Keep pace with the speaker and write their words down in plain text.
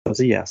That's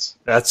a yes.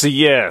 That's a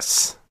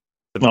yes.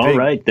 All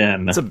right,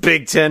 then. It's a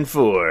big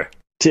 10-4.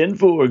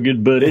 10-4,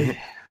 good buddy.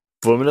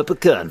 Forming up a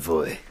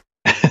convoy.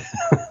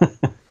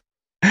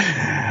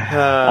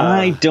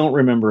 I don't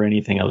remember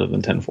anything other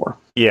than 10-4.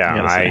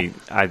 Yeah,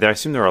 I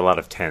assume there are a lot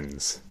of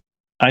 10s.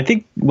 I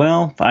think.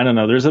 Well, I don't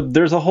know.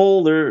 There's a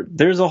whole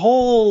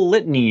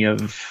litany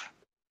of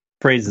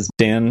phrases,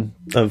 Dan,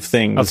 of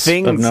things,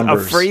 of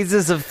numbers, of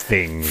phrases of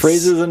things,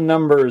 phrases and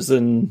numbers,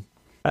 and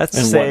let's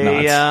and say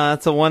whatnot.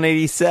 it's a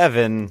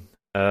 187.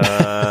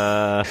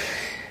 I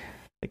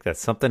think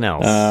that's something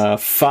else.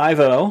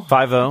 50.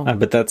 50.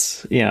 But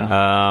that's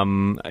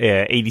yeah.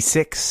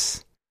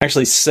 86.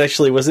 Actually,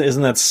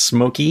 isn't that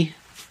Smokey?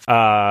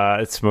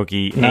 It's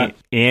Smokey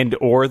and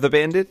or the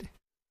Bandit.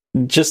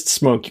 Just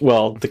Smokey.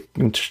 Well,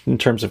 in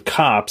terms of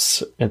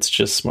cops, it's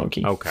just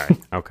Smokey.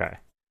 Okay.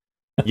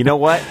 You know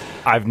what?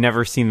 I've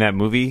never seen that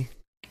movie,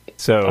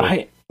 so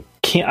I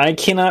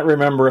cannot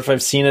remember if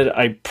I've seen it.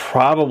 I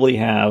probably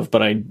have,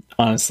 but I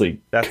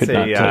honestly could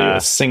not tell you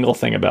a single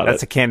thing about it.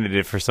 That's a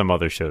candidate for some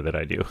other show that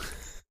I do.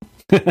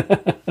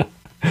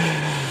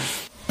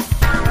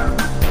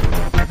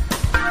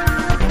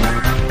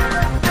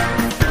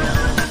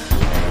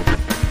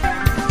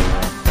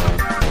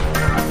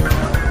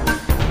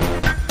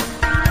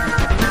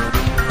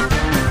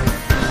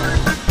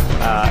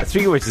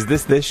 Speaking of which, is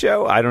this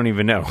show? I don't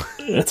even know.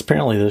 It's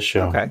apparently this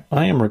show. Okay.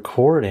 I am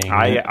recording.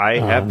 I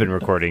have been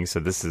recording, so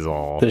this is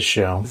all... This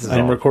show. I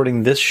am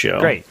recording this show.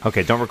 Great.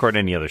 Okay, don't record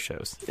any other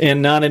shows.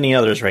 And not any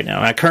others right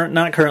now.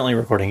 Not currently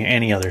recording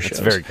any other shows.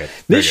 That's very good.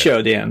 This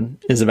show, Dan,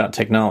 is about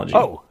technology.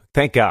 Oh,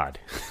 thank God.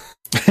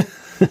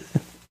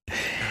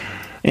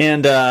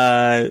 And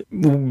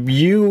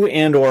you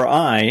and or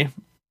I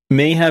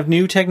may have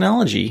new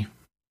technology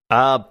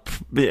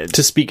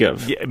to speak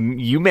of.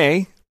 You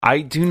may.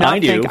 I do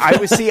not think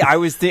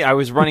I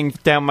was running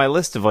down my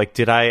list of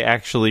did I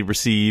actually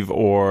receive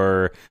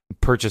or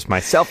purchase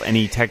myself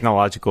any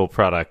technological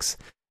products?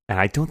 And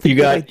I don't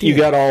think you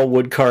got all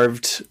wood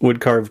carved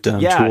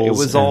tools. Yeah, it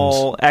was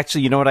all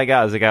actually. You know what I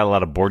got? I got a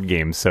lot of board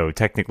games, so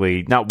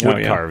technically not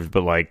wood carved,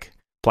 but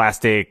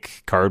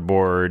plastic,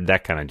 cardboard,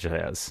 that kind of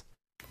jazz.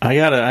 I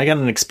got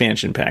an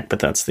expansion pack, but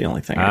that's the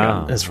only thing I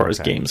got as far as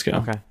games go.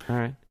 Okay, all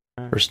right.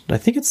 I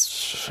think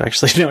it's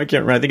actually I can't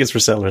remember. I think it's for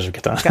Settlers of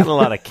Catan. It's got a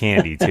lot of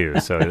candy too,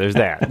 so there's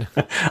that.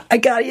 I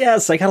got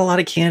a lot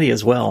of candy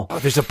as well. Oh,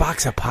 there's a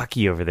box of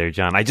Pocky over there,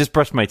 John. I just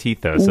brushed my teeth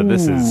though, so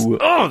this is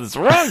the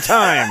wrong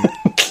time.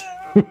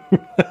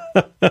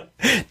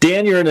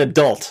 Dan, you're an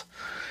adult.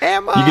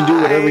 Am I? You can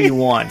do whatever you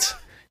want.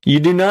 You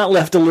do not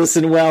have to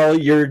listen. Well, I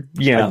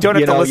don't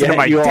have to listen to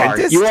my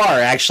dentist. You are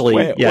actually.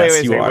 Wait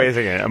a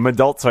second. I'm an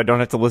adult, so I don't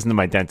have to listen to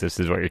my dentist.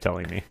 Is what you're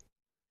telling me?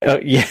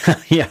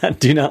 Yeah.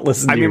 Do not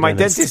listen to my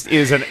dentist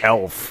is an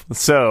elf,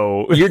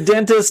 so your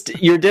dentist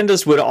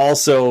would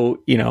also,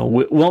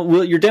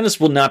 your dentist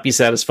will not be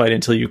satisfied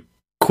until you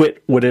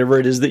quit whatever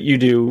it is that you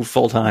do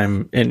full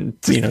time, and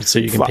so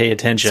you can pay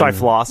attention. So I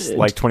floss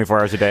 24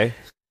 hours a day,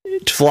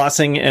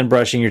 flossing and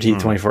brushing your teeth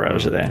 24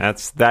 hours a day.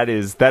 That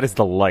is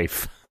the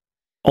life.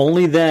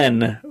 Only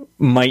then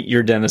might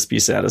your dentist be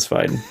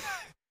satisfied.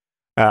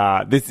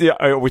 Are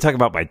we talking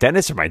about my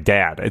dentist or my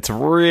dad? It's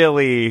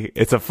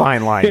a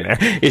fine line there.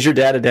 Is your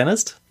dad a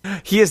dentist?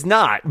 He is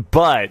not,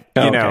 but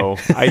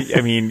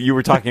I mean, you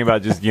were talking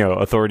about just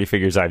authority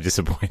figures I've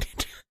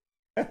disappointed.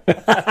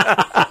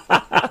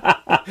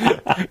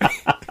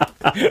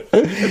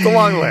 It's a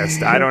long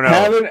list. I don't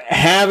know.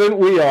 Haven't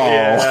we all?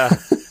 Yeah.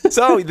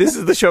 So this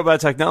is the show about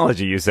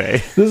technology, you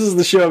say? This is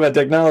the show about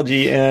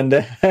technology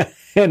and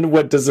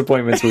what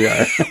disappointments we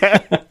are.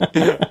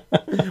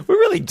 We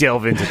really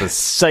delve into the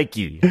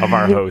psyche of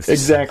our hosts.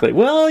 Exactly.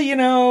 Well,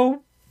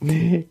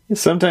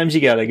 sometimes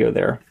you got to go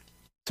there.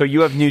 So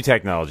you have new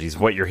technologies.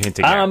 What you're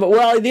hinting at?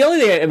 Well, the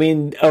only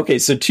thing okay.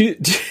 So two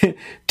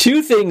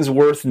things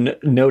worth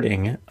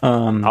noting.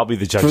 I'll be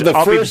the judge.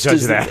 I'll be the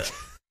judge of that.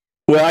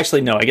 Well,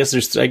 actually, no. I guess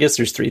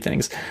there's three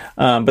things.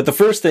 But the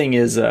first thing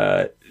is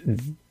I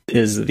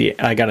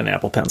got an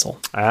Apple Pencil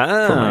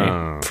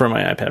for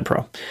my iPad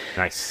Pro.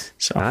 Nice.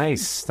 So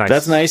nice.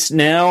 That's nice.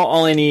 Now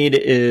all I need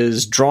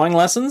is drawing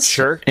lessons.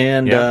 Sure.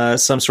 And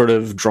some sort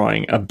of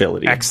drawing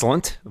ability.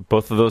 Excellent.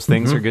 Both of those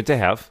things are good to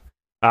have.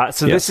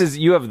 This is,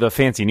 you have the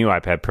fancy new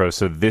iPad Pro,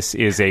 so this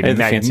is a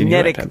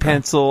magnetic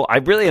pencil. I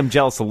really am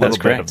jealous a little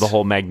bit of the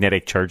whole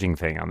magnetic charging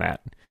thing on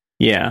that.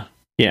 Yeah.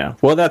 Yeah,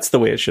 well, that's the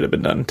way it should have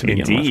been done to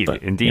begin with.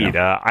 But, indeed.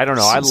 I don't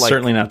know. I like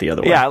certainly not the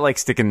other way. Yeah, I like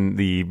sticking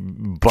the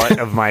butt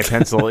of my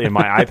pencil in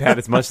my iPad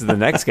as much as the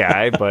next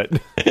guy, but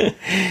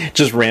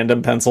just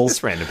random pencils.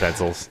 Just random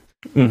pencils.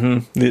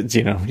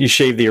 Mm-hmm. You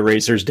shave the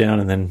erasers down,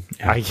 and then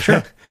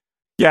sure.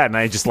 Yeah, and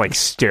I just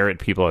stare at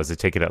people as they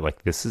take it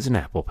out. This is an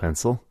Apple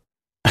Pencil.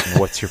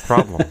 What's your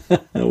problem?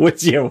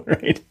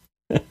 Right?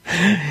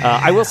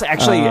 I will say,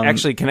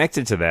 actually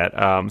connected to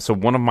that. So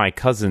one of my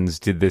cousins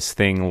did this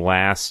thing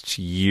last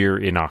year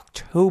in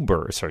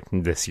October. Sorry,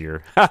 this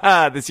year.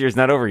 This year's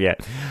not over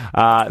yet.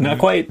 Not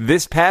quite.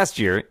 This past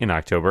year in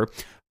October,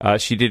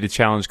 she did a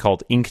challenge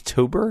called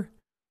Inktober,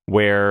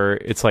 where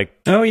it's like,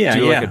 oh yeah,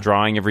 do like a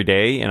drawing every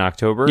day in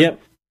October.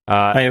 Yep.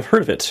 I have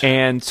heard of it.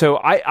 And so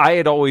I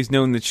had always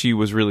known that she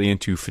was really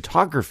into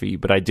photography,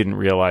 but I didn't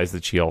realize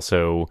that she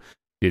also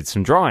did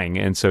some drawing.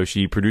 And so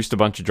she produced a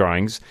bunch of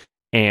drawings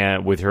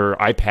and with her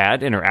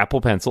iPad and her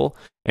Apple Pencil.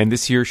 And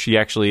this year she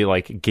actually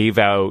like gave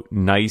out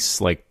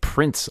nice like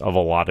prints of a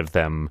lot of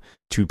them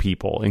to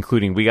people,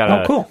 including we got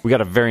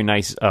a very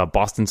nice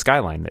Boston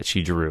skyline that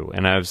she drew.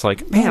 And I was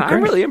like, man,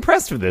 I'm really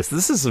impressed with this.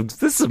 This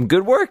is some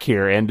good work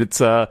here. And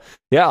it's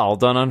all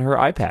done on her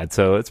iPad.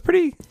 So it's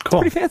pretty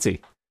cool. It's pretty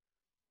fancy.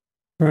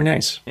 Very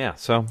nice. Yeah,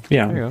 so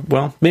yeah.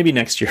 Well, maybe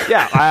next year.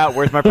 Yeah,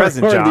 where's my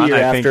present, John? The year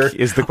I after,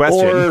 think is the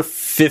question. Or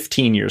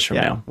 15 years from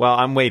now. Well,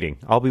 I'm waiting.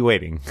 I'll be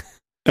waiting.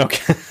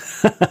 Okay.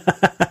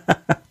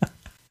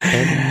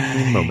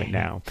 Any moment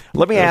now.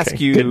 Let me ask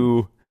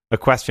you a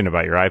question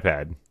about your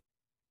iPad.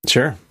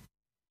 Sure.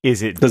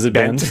 Does it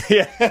bend?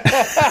 Yeah.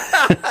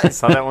 I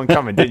saw that one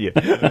coming, did you?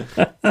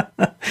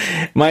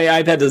 My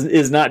iPad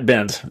is not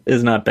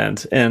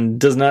bent, and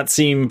does not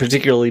seem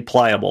particularly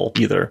pliable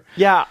either.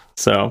 Yeah.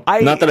 So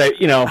not that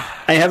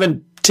I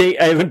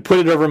haven't put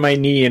it over my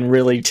knee and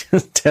really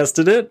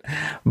tested it.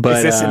 But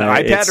is this an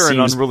iPad or an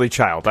unruly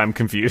child? I'm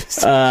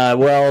confused.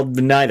 Well,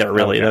 neither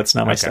really. Okay. That's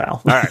not my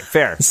style. All right,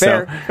 fair.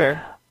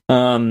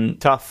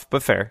 Tough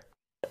but fair.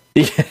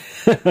 Yeah.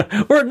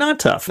 Or not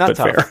tough, not but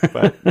tough,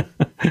 fair.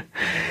 But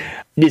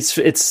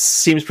it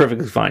seems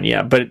perfectly fine.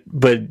 Yeah, but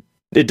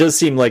it does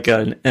seem like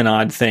an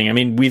odd thing. I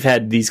mean, we've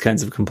had these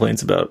kinds of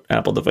complaints about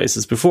Apple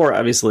devices before.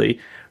 Obviously,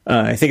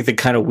 I think the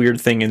kind of weird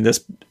thing in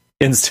this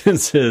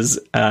instance is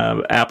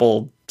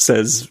Apple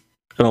says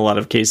in a lot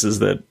of cases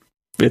that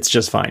it's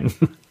just fine.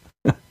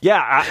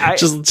 Yeah, I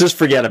just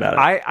forget about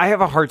it. I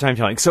have a hard time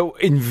telling. So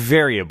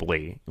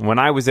invariably, when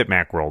I was at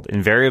Macworld,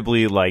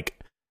 like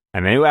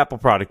a new Apple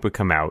product would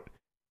come out,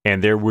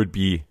 and there would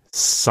be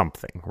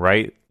something,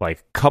 right? Like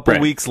a couple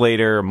weeks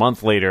later, a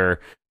month later,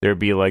 there'd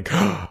be like,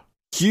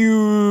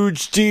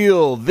 huge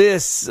deal.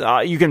 This,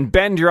 you can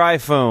bend your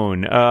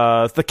iPhone.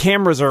 The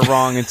cameras are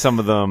wrong in some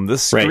of them. The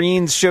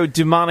screens show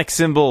demonic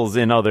symbols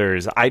in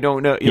others. I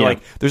don't know. Like,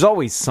 there's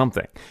always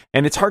something.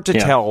 And it's hard to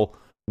tell,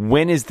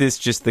 when is this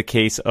just the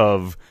case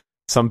of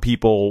some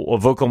people, a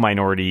vocal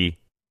minority,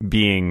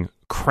 being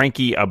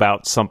cranky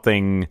about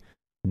something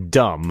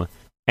dumb,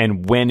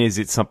 and when is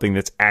it something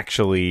that's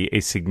actually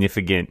a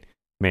significant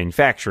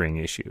manufacturing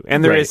issue?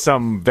 And there is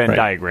some Venn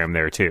diagram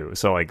there too,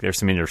 so like there's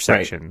some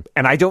intersection,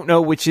 and I don't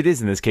know which it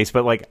is in this case,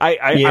 but like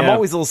I'm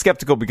always a little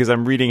skeptical because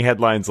I'm reading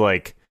headlines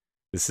like,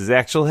 this is the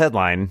actual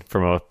headline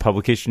from a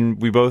publication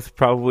we both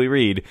probably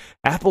read: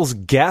 Apple's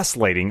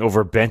gaslighting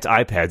over bent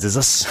iPads is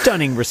a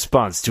stunning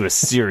response to a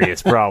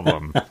serious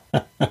problem.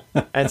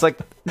 And it's like,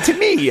 to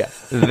me,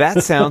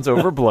 that sounds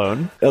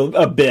overblown.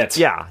 A bit.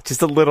 Yeah,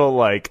 just a little,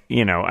 like,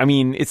 I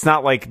mean, it's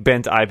not like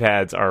bent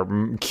iPads are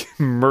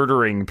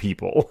murdering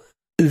people.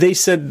 They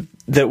said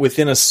that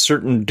within a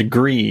certain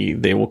degree,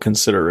 they will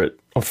consider it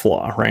a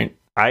flaw, right?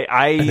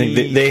 I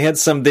think they had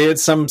some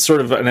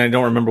sort of, and I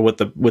don't remember what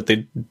the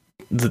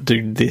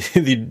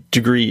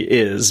degree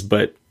is,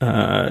 but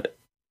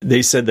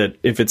they said that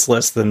if it's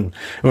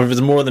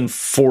more than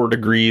 4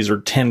 degrees or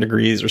 10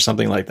 degrees or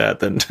something like that,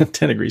 then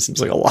 10 degrees seems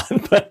like a lot,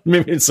 but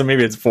maybe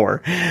it's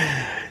 4,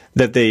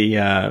 that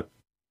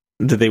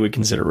they would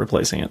consider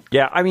replacing it.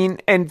 Yeah, I mean,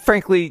 and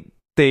frankly,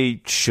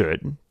 they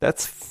should.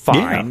 That's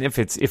fine if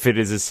it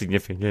is a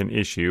significant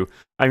issue.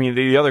 I mean,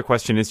 the other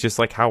question is just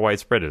like, how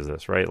widespread is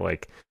this, right?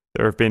 Like,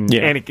 there have been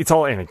it's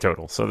all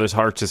anecdotal, so there's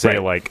hard to say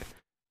like,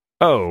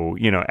 oh,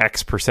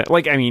 X percent.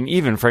 Like, I mean,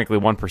 even frankly,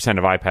 1%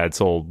 of iPads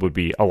sold would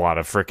be a lot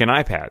of frickin'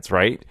 iPads,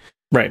 right?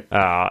 Right.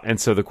 And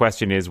so the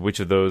question is, which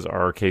of those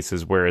are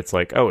cases where it's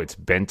like, oh, it's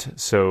bent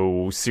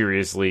so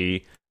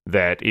seriously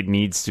that it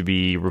needs to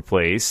be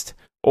replaced,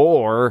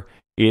 or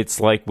it's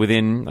like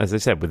within, as I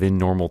said, within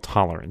normal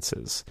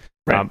tolerances.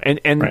 Right.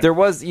 And there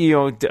was,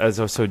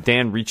 so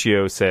Dan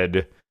Riccio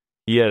said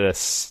he had a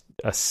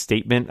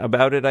statement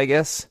about it, I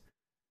guess,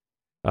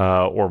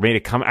 or made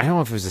a comment. I don't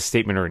know if it was a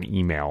statement or an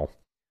email.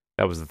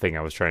 That was the thing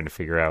I was trying to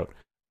figure out.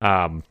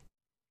 But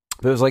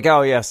it was like,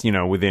 oh yes,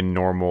 within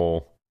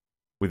normal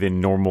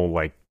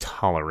like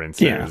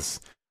tolerances. Yeah.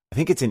 I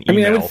think it's an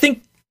email. I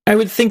mean, I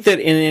would think that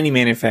in any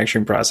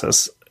manufacturing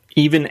process,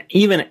 even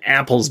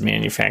Apple's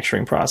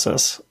manufacturing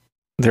process,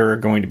 there are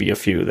going to be a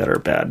few that are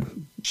bad.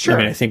 Sure. I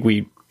mean, I think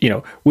we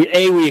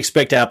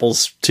expect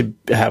Apple's to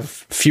have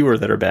fewer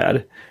that are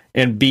bad,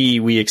 and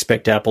B, we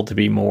expect Apple to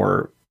be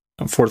more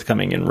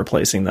forthcoming in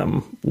replacing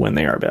them when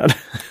they are bad.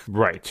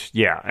 Right.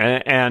 Yeah.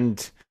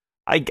 And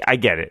I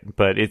get it,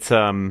 but it's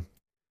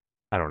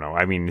I don't know.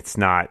 I mean, it's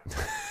not.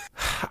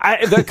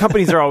 The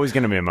companies are always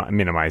going to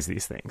minimize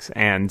these things,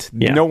 and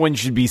no one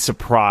should be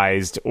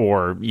surprised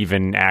or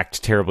even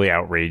act terribly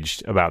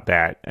outraged about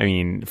that. I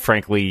mean,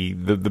 frankly,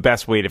 the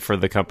best way for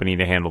the company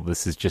to handle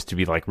this is just to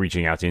be like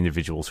reaching out to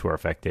individuals who are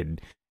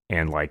affected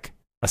and like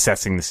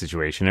assessing the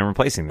situation and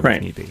replacing them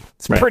if need be.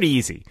 It's Right. pretty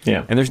easy.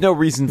 Yeah. And there's no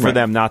reason for Right.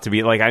 them not to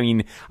be like, I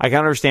mean, I can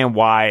understand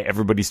why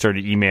everybody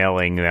started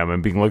emailing them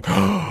and being like,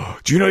 oh,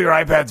 do you know your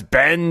iPads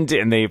bend?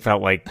 And they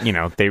felt like, you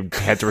know, they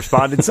had to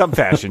respond in some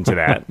fashion to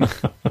that.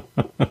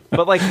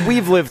 But like,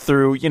 we've lived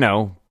through, you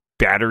know,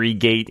 battery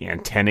gate,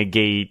 antenna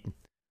gate,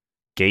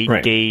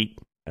 gate.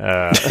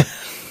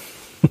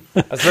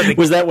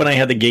 Was that when I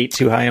had the gate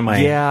too high in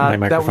my my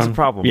microphone? That was a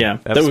problem. Yeah,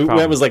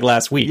 that was like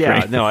last week. Yeah,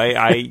 right? no,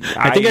 I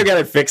think I got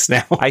it fixed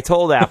now. I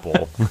told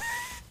Apple,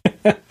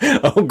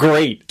 oh,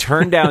 great!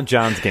 Turn down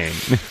John's game.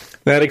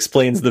 That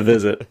explains the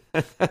visit.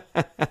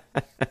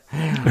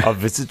 A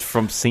visit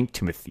from St.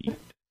 Timothy.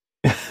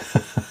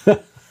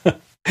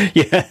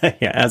 yeah,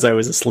 as I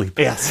was asleep.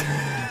 Yes.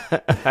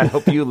 I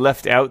hope you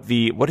left out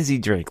what does he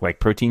drink? Like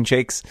protein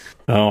shakes?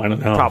 Oh, I don't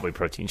know. Probably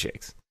protein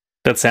shakes.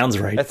 That sounds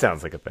right. That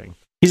sounds like a thing.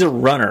 He's a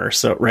runner,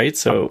 so a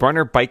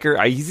runner,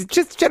 biker. He's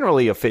just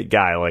generally a fit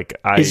guy. Like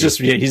he's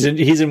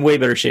in way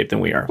better shape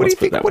than we are. What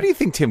do you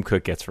think Tim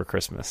Cook gets for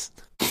Christmas?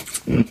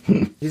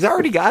 He's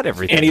already got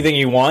everything. Anything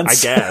he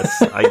wants,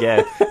 I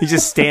guess. He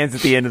just stands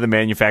at the end of the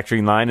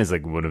manufacturing line. Is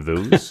like one of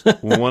those.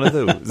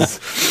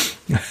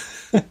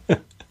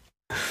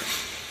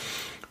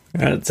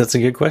 That's a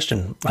good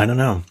question. I don't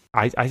know.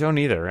 I don't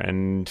either,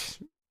 and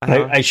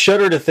I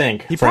shudder to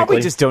think. He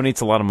probably just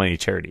donates a lot of money to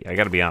charity. I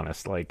got to be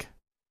honest. Like,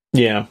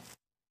 yeah.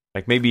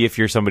 Like maybe if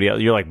you're somebody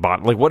else, you're like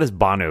Bono. Like, what does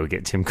Bono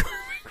get Tim Cook?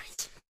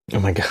 Oh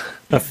my god!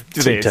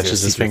 He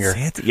touches his finger.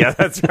 Santa? Yeah,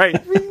 that's right.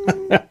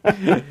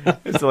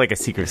 It's like a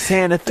Secret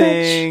Santa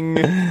thing.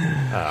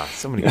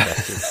 So many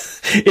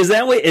questions. Is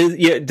that way?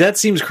 Yeah, that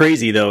seems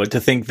crazy though.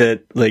 To think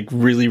that like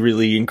really,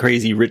 really and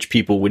crazy rich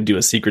people would do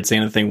a Secret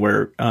Santa thing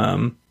where,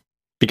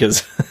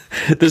 because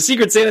the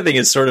Secret Santa thing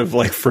is sort of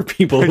like for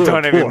people who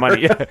don't have your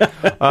money.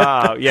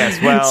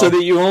 Yes, well, so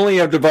that you only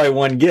have to buy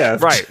one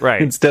gift,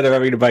 right, instead of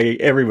having to buy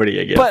everybody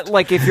a gift. But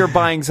like, if you're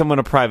buying someone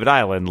a private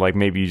island, like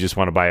maybe you just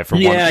want to buy it for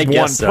one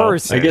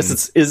person. I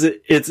guess is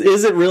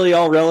it really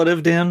all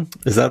relative, Dan?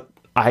 Is that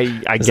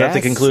guess that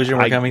the conclusion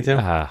we're coming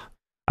to?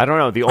 I don't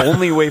know. The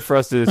only way for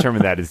us to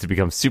determine that is to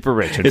become super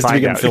rich and is find to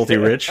become out. Filthy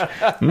rich.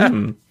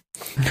 That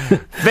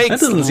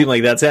doesn't seem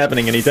like that's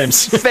happening anytime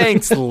soon.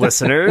 Thanks,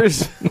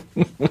 listeners.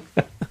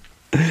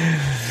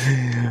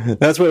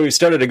 That's why we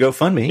started a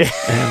GoFundMe,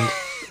 and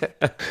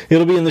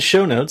it'll be in the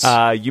show notes.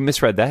 You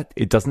misread that.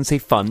 It doesn't say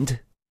fund.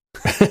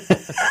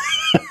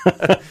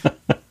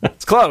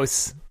 It's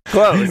close.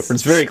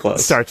 It's very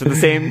close. Starts with the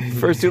same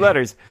first two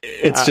letters.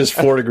 It's just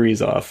 4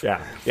 degrees off.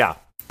 Yeah.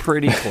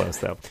 Pretty close,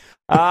 though.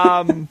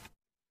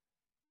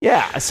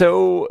 Yeah,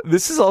 so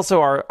this is also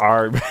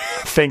our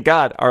thank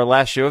God, our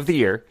last show of the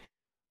year.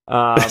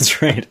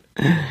 That's right.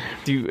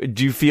 Do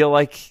you feel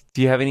like,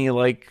 do you have any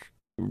like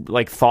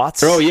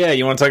thoughts? Oh yeah,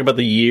 you want to talk about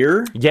the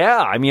year? Yeah,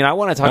 I mean, I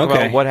want to talk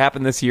about what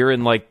happened this year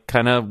and like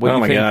kind of what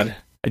you think. God.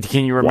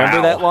 Can you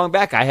remember that long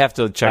back? I have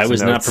to check. I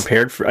was notes. not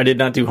prepared for. I did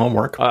not do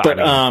homework. But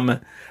I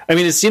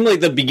mean, it seemed like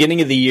the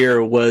beginning of the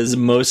year was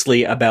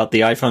mostly about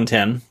the iPhone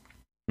 10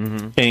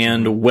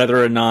 and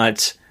whether or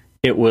not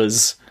it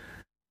was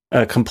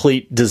a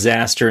complete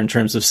disaster in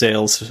terms of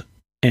sales,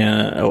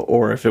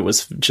 or if it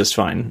was just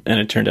fine.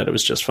 And it turned out it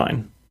was just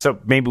fine. So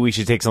maybe we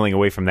should take something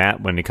away from that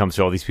when it comes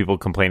to all these people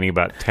complaining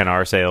about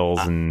 10R sales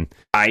and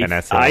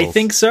 10S sales. I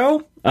think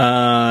so.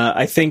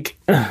 I think,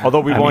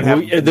 although we won't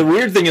have the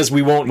weird thing is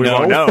we won't know.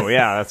 Won't know.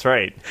 Yeah, that's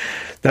right.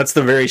 That's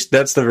the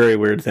very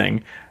weird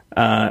thing,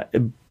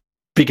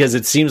 because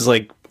it seems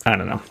like, I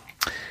don't know.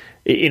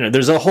 You know,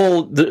 there's a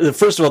whole.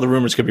 First of all, the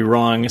rumors could be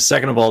wrong.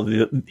 Second of all,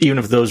 even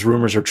if those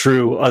rumors are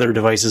true, other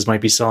devices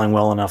might be selling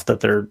well enough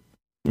that they're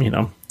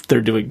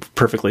doing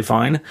perfectly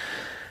fine.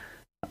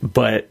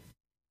 But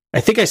I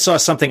think I saw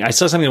something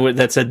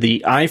that said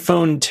the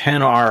iPhone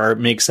 10R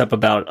makes up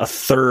about a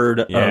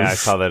third of I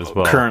saw that as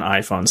well. Current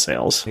iPhone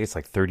sales. I think it's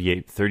like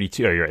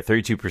 32. Oh, you're right,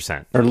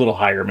 32%, or a little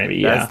higher, maybe.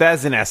 Yeah,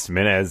 that's an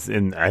estimate.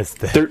 Did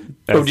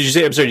you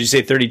say? I'm sorry. Did you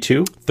say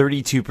 32?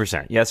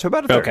 32%. Yeah, so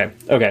about a third.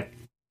 Okay.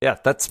 Yeah,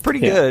 that's pretty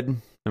good.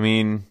 I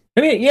mean,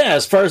 yeah.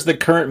 As far as the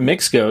current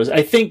mix goes,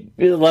 I think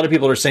a lot of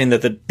people are saying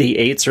that the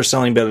 8s are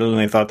selling better than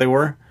they thought they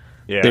were.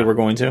 Yeah. They were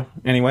going to,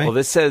 anyway. Well,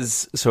 this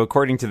says, so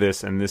according to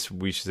this, and this,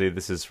 we should say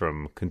this is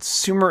from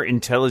Consumer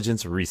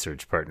Intelligence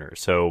Research Partners,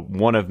 so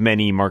one of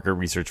many market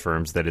research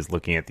firms that is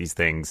looking at these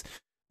things.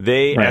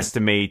 They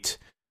estimate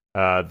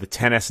the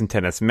 10S and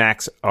 10S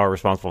Max are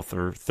responsible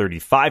for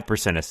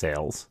 35% of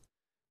sales,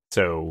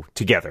 so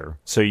together.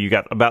 So you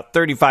got about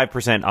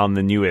 35% on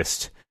the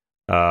newest,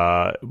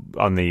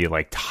 on the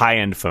like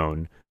high-end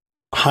phone.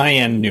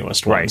 High-end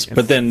newest ones,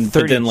 but then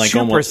like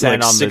almost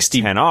like on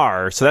 60 the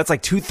 10R, so that's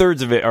like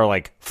 2/3 of it are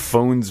like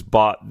phones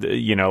bought,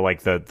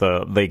 like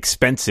the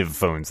expensive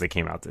phones that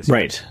came out this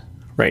year.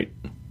 Right.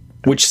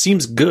 Which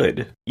seems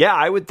good. Yeah,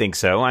 I would think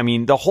so. I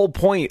mean, the whole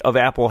point of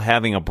Apple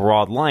having a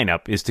broad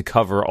lineup is to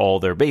cover all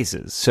their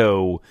bases.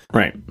 So,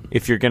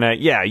 if you're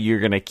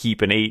gonna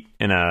keep an 8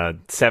 and a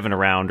 7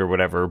 around or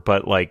whatever,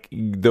 but like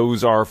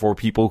those are for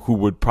people who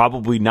would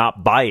probably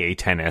not buy a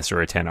 10S or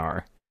a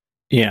 10R.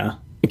 Yeah.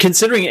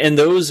 considering, and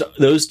those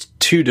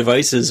two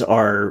devices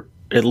are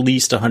at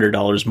least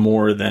 $100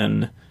 more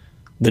than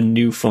the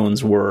new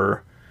phones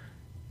were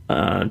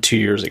 2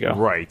 years ago.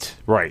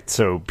 Right.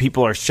 So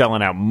people are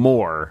shelling out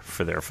more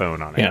for their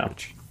phone on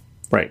average.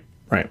 Right.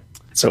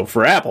 So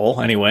for Apple,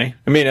 anyway,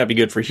 it may not be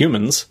good for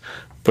humans,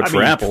 but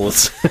for Apple,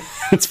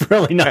 it's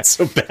probably not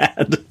so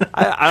bad.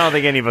 I don't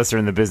think any of us are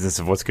in the business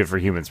of what's good for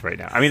humans right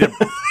now. I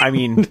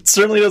mean, it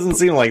certainly doesn't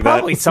seem like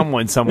probably that.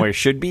 Someone somewhere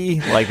should be.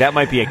 Like, that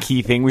might be a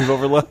key thing we've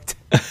overlooked.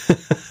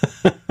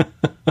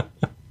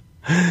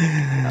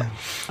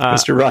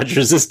 Mr.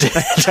 Rogers is dead.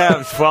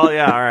 Well,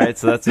 yeah, all right,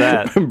 so that's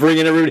that. I'm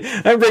bringing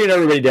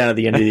everybody down at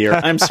the end of the year.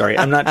 I'm sorry,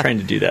 I'm not trying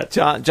to do that.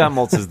 John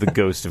Moltz is the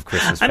ghost of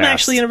Christmas I'm past.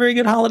 actually in a very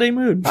good holiday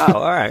mood. Oh,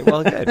 all right,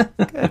 well, good.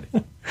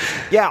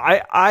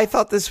 Yeah, I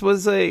thought this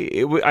was I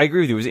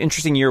agree with you. It was an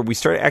interesting year. We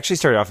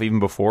started off even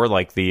before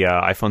like the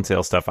iPhone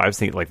sale stuff. I was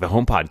thinking like the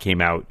HomePod came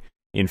out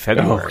in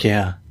February. Oh,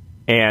 yeah.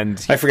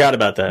 And I forgot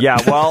about that. Yeah,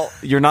 well,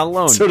 you're not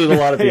alone. So did a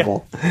lot of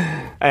people.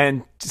 Yeah.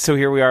 And so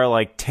here we are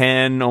like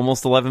 10,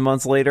 almost 11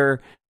 months later,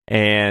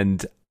 and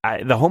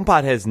the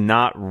HomePod has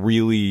not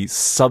really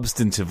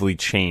substantively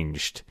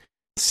changed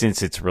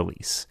since its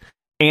release.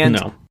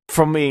 And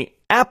from a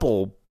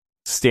Apple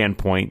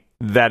standpoint,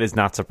 that is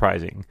not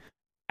surprising.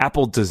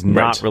 Apple does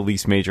not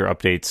release major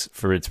updates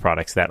for its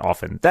products that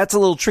often. That's a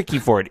little tricky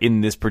for it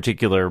in this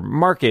particular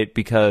market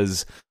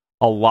because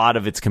a lot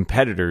of its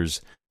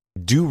competitors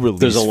do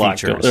release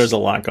features. There's a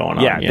lot going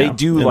on. Yeah, they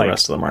do. In like the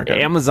rest of the market.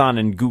 Amazon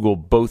and Google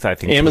both, I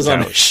think.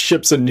 Amazon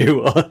ships a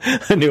new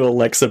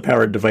Alexa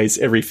powered device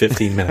every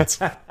 15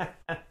 minutes.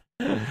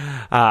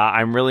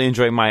 I'm really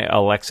enjoying my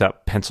Alexa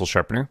pencil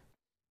sharpener.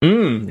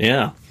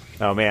 Yeah.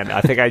 Oh man,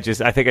 I think I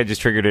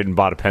just triggered it and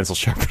bought a pencil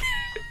sharpener.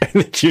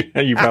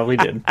 You probably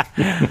did.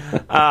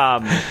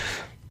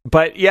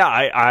 But yeah,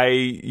 I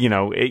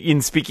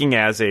in speaking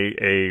as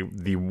the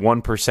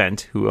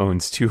 1% who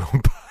owns two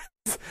HomePods.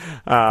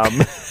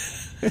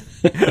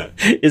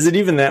 Is it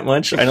even that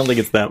much? I don't think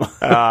it's that much.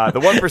 The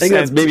 1%. I think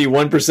that's maybe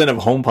 1% of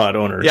HomePod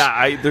owners.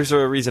 Yeah, there's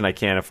a reason I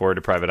can't afford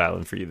a private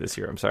island for you this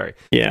year. I'm sorry.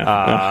 Yeah,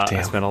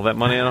 I spent all that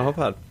money on a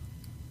HomePod.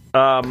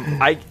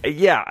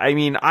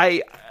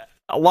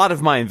 A lot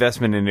of my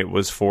investment in it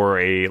was for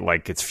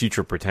its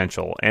future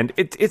potential, and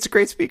it's a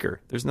great speaker.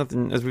 There's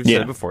nothing, as we've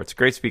said before, it's a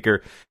great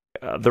speaker.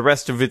 The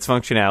rest of its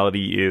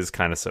functionality is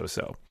kind of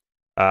so-so.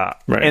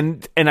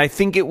 And I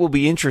think it will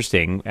be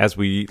interesting as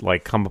we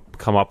come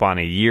up on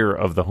a year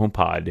of the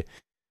HomePod,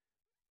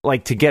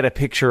 to get a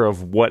picture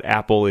of what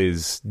Apple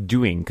is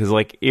doing. Because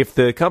if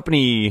the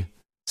company,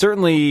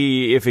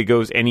 certainly if it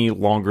goes any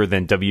longer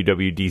than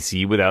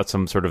WWDC without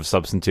some sort of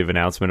substantive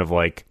announcement of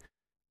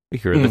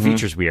here are the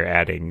features we are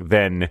adding,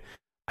 then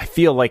I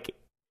feel like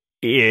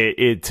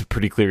it's a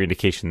pretty clear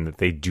indication that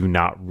they do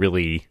not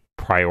really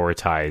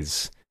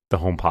prioritize the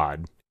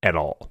HomePod at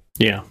all.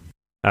 Yeah.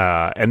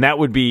 And that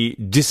would be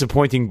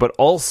disappointing, but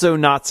also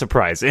not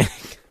surprising.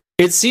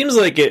 It seems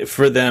like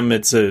for them,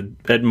 it's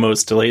at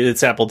most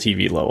it's Apple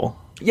TV level.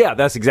 Yeah,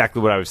 that's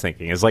exactly what I was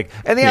thinking. And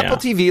the Apple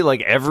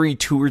TV, every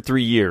 2 or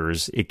 3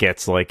 years, it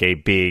gets a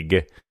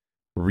big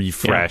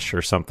refresh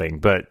or something,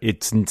 but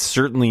it's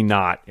certainly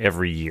not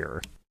every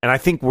year. And I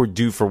think we're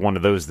due for one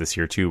of those this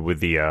year too,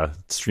 with the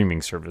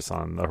streaming service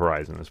on the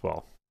horizon as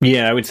well.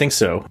 Yeah, I would think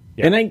so.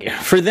 Yeah. And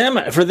for them,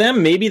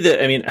 maybe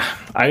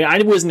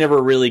I was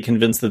never really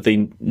convinced that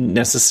they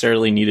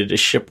necessarily needed to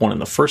ship one in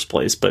the first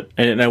place,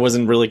 and I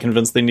wasn't really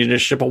convinced they needed to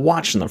ship a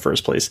watch in the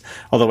first place.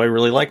 Although I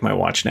really like my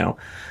watch now,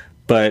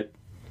 but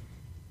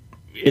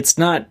it's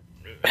not.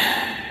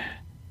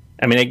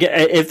 I mean,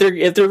 if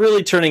they're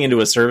really turning into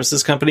a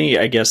services company,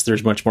 I guess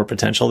there's much more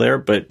potential there.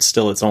 But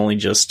still, it's only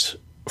just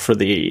for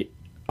the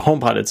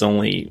HomePod. It's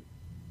only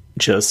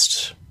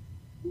just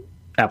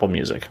Apple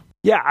Music.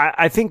 Yeah,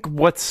 I think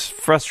what's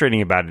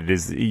frustrating about it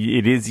is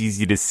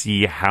easy to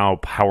see how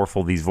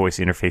powerful these voice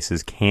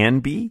interfaces can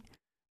be.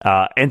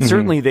 And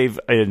certainly they've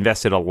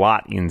invested a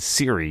lot in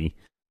Siri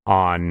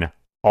on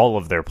all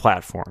of their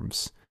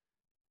platforms.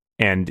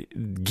 And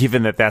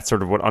given that that's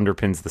sort of what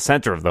underpins the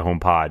center of the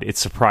HomePod,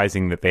 it's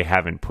surprising that they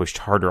haven't pushed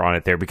harder on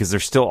it there, because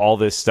there's still all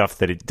this stuff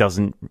that it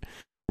doesn't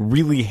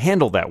really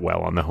handle that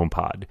well on the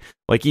HomePod.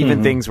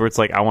 Even things where it's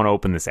I want to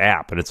open this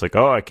app, and it's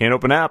oh, I can't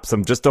open apps,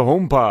 I'm just a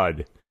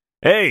HomePod.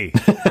 Hey,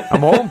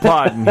 I'm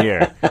HomePod in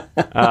here.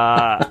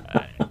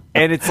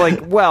 And it's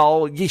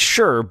well, yeah,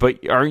 sure,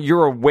 but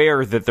you're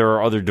aware that there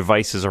are other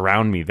devices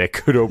around me that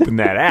could open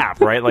that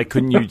app, right?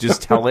 Couldn't you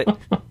just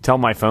tell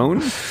my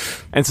phone?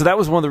 And so that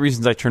was one of the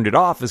reasons I turned it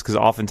off, is because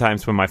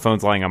oftentimes when my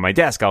phone's lying on my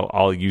desk,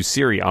 I'll use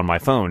Siri on my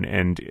phone.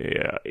 And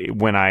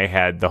when I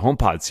had the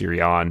HomePod Siri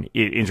on,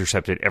 it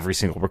intercepted every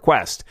single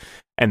request.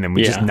 And then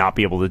we'd just not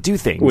be able to do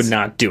things. Would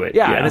not do it.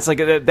 Yeah, and it's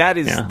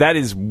that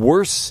is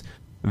worse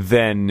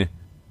than...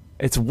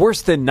 It's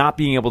worse than not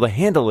being able to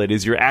handle it,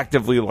 is you're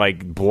actively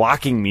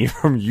blocking me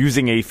from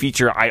using a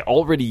feature I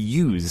already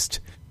used.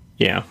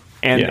 Yeah.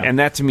 And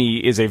that to me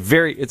is a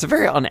very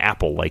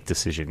un-Apple-like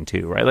decision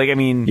too, right?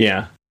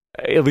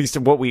 at least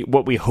what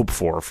we hope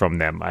for from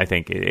them. I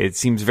think it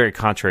seems very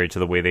contrary to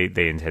the way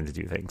they intend to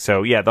do things.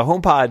 So yeah, the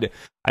HomePod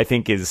I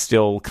think is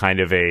still kind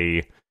of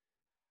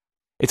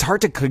it's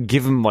hard to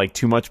give them like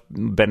too much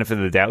benefit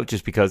of the doubt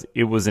just because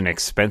it was an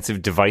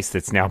expensive device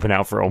that's now been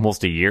out for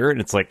almost a year,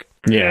 and it's like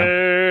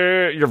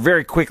you're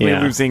very quickly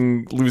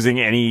losing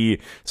any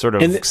sort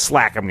of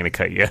slack I'm going to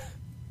cut you.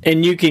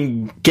 And you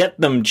can get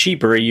them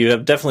cheaper. You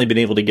have definitely been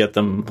able to get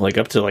them like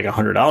up to like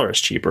 $100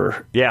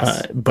 cheaper.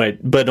 Yes,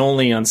 but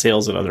only on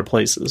sales at other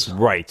places.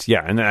 Right.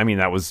 Yeah, and I mean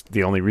that was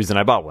the only reason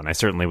I bought one. I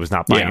certainly was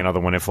not buying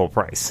another one at full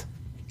price.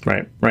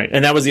 Right,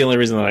 and that was the only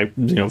reason that I,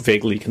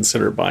 vaguely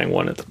considered buying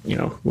one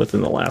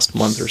within the last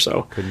month or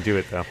so. Couldn't do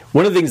it though.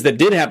 One of the things that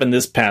did happen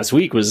this past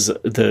week was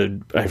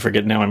I'm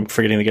forgetting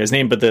the guy's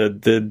name, but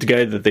the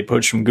guy that they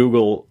poached from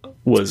Google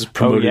was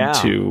promoted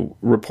to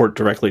report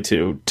directly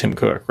to Tim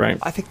Cook, right?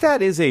 I think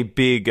that is a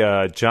big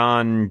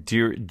John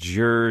oh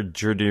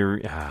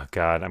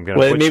God, I'm gonna.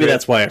 Well, maybe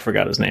that's why I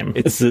forgot his name.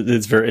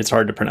 It's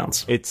hard to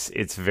pronounce.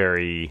 It's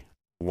very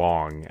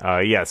long.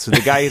 So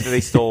the guy that they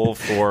stole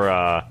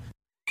for.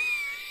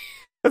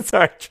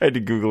 Sorry, I tried to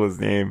Google his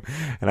name,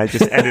 and I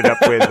just ended up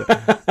with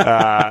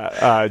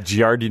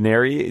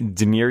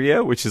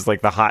giardineria, which is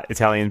like the hot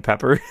Italian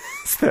pepper.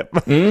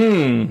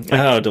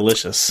 Oh,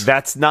 delicious.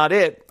 That's not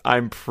it.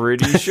 I'm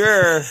pretty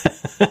sure.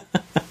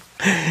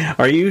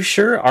 Are you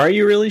sure? Are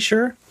you really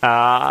sure?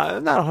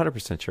 Not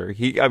 100% sure.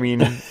 Gian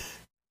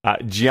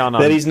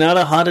that he's not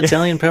a hot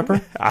Italian pepper?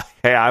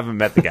 Hey, I haven't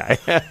met the guy.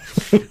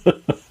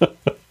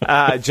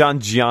 John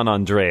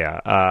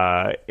Gianandrea.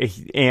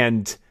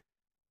 And...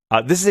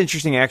 this is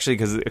interesting, actually,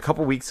 because a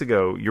couple weeks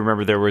ago, you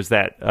remember there was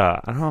that,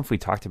 I don't know if we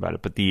talked about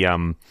it, but the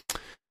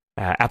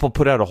Apple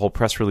put out a whole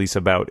press release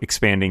about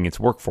expanding its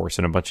workforce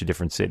in a bunch of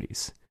different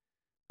cities,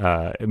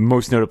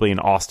 most notably in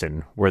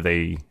Austin, where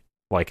they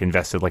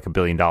invested $1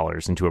 billion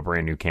into a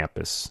brand new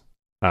campus.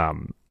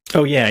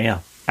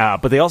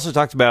 But they also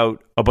talked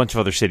about a bunch of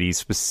other cities.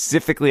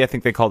 Specifically, I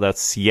think they called out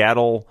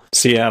Seattle,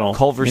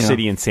 Culver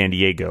City, and San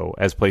Diego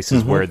as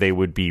places where they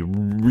would be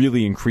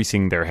really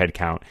increasing their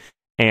headcount.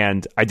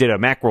 And I did a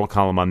Macworld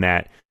column on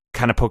that,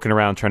 kind of poking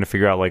around, trying to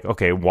figure out,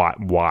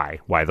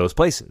 why those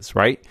places,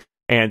 right?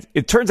 And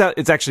it turns out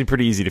it's actually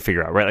pretty easy to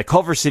figure out, right? Like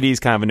Culver City is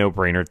kind of a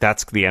no-brainer.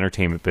 That's the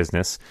entertainment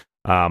business.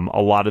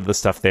 A lot of the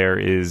stuff there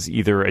is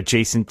either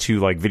adjacent to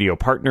like video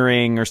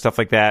partnering or stuff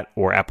like that,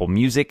 or Apple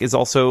Music is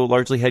also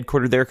largely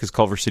headquartered there because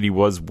Culver City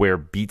was where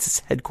Beats'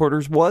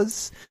 headquarters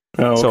was.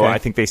 Oh, okay. So I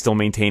think they still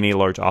maintain a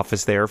large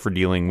office there for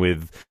dealing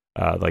with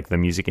the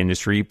music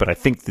industry, but I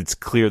think it's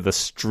clear the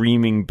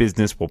streaming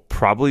business will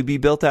probably be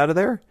built out of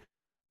there,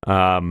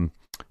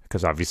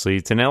 because obviously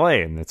it's in LA,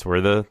 and that's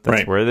where the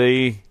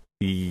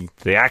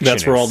action.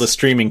 That's where all the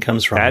streaming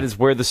comes from. That is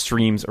where the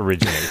streams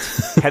originate.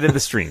 Head of the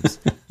streams.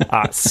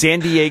 San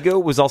Diego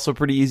was also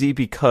pretty easy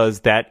because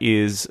that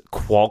is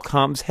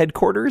Qualcomm's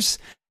headquarters.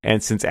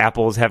 And since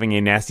Apple is having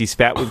a nasty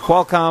spat with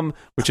Qualcomm,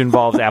 which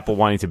involves Apple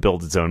wanting to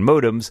build its own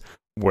modems,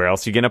 where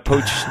else are you going to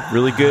poach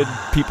really good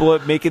people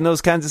at making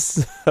those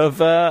kinds of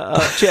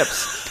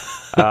chips?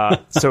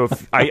 So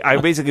I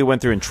basically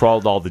went through and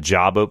trawled all the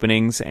job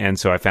openings, and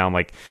so I found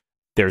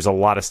there's a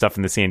lot of stuff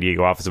in the San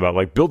Diego office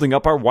about building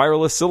up our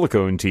wireless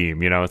silicone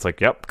team. It's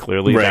yep,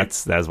 clearly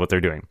that's what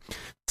they're doing.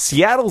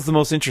 Seattle's the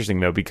most interesting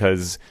though,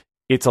 because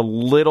it's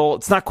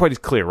not quite as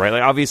clear, right?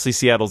 Obviously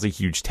Seattle's a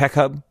huge tech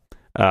hub.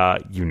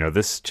 You know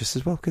this just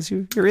as well because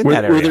you're in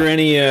that area. Were there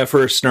any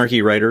for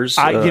snarky writers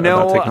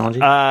about technology?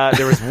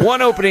 There was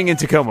one opening in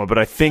Tacoma, but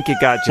I think it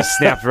got just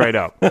snapped right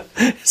up.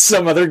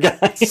 Some other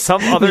guy.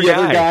 Other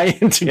guy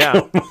in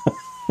Tacoma. Yeah.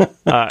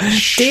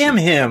 Damn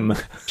him.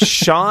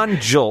 Sean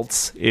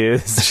Joltz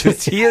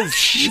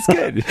he's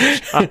good.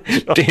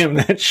 Damn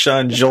that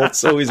Sean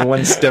Joltz, always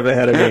one step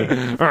ahead of me.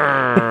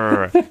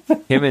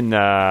 Him and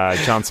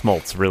John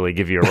Smoltz really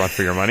give you a run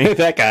for your money.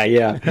 That guy,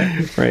 yeah.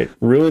 Right.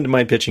 Ruined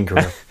my pitching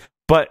career.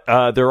 But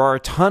there are a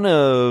ton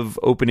of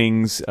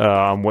openings, there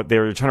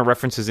are a ton of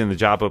references in the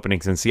job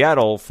openings in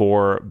Seattle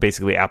for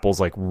basically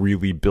Apple's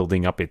really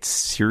building up its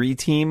Siri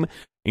team,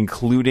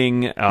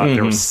 including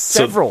there were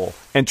several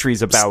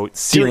entries about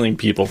stealing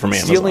people from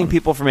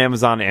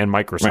Amazon and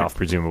Microsoft,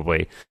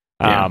 presumably.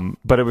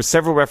 But it was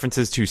several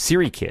references to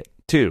SiriKit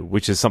too,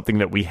 which is something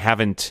that we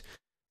haven't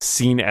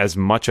seen as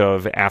much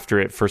of after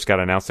it first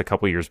got announced a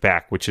couple years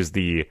back, which is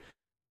the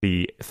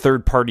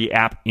third-party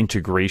app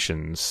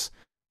integrations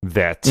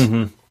that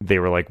they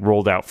were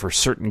rolled out for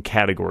certain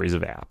categories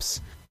of apps.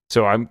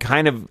 So I'm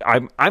kind of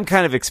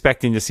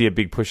expecting to see a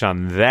big push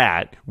on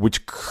that,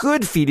 which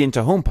could feed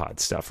into HomePod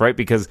stuff, right?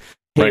 Because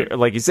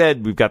like you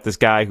said, we've got this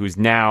guy who's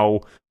now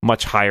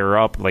much higher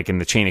up, in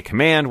the chain of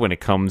command when it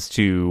comes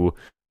to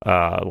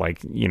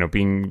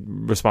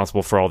being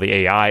responsible for all the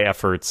AI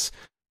efforts.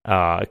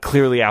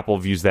 Clearly Apple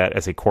views that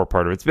as a core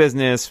part of its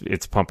business.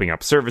 It's pumping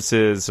up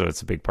services, so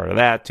it's a big part of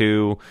that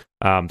too.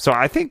 So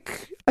I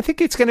think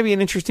it's going to be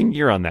an interesting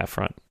year on that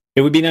front.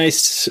 It would be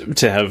nice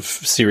to have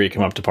Siri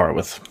come up to par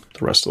with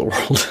the rest of the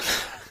world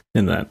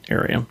in that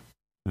area.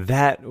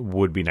 That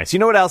would be nice. You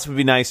know what else would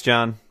be nice,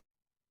 John?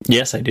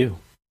 Yes, I do.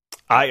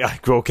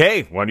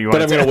 Okay. What do you want?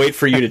 But I'm going to wait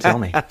for you to tell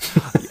me.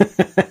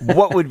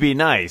 What would be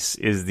nice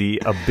is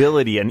the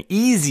ability, an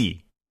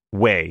easy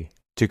way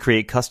to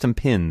create custom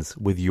pins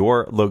with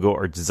your logo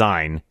or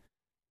design.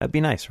 That'd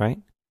be nice, right?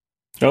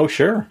 Oh,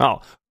 sure.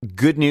 Oh,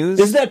 good news.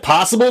 Is that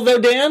possible, though,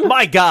 Dan?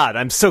 My God,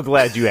 I'm so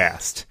glad you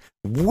asked.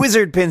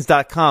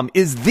 Wizardpins.com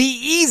is the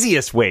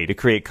easiest way to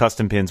create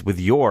custom pins with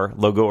your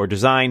logo or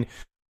design.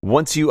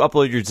 Once you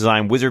upload your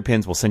design,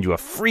 WizardPins will send you a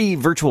free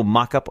virtual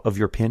mock-up of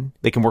your pin.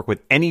 They can work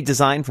with any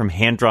design from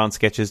hand-drawn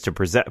sketches to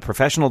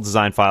professional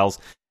design files,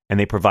 and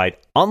they provide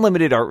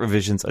unlimited art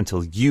revisions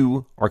until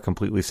you are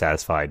completely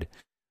satisfied.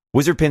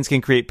 WizardPins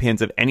can create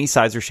pins of any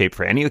size or shape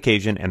for any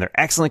occasion, and their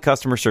excellent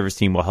customer service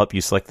team will help you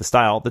select the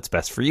style that's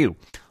best for you.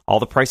 All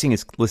the pricing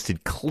is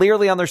listed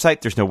clearly on their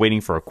site. There's no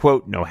waiting for a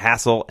quote, no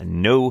hassle,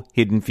 and no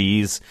hidden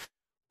fees.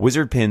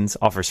 WizardPins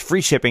offers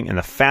free shipping and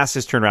the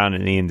fastest turnaround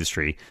in the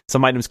industry.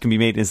 Some items can be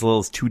made in as little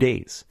as 2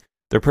 days.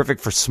 They're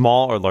perfect for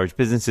small or large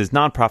businesses,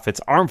 nonprofits,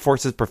 armed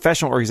forces,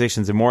 professional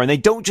organizations, and more. And they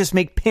don't just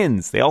make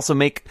pins. They also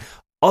make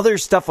other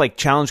stuff like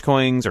challenge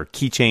coins or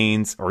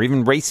keychains or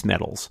even race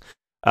medals.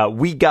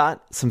 We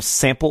got some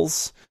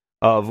samples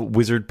of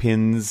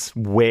WizardPins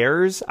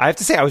wares. I have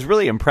to say, I was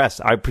really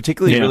impressed. I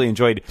particularly really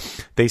enjoyed.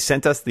 They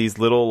sent us these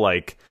little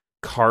like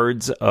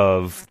cards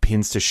of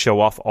pins to show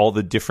off all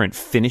the different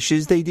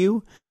finishes they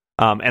do.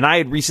 And I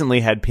had recently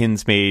had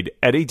pins made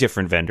at a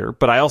different vendor,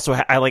 but I also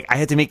I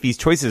had to make these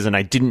choices, and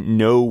I didn't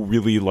know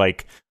really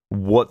like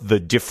what the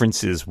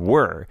differences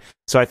were.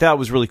 So I thought it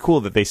was really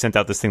cool that they sent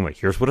out this thing like,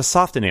 here's what a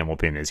soft enamel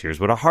pin is, here's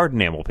what a hard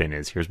enamel pin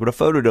is, here's what a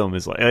photodome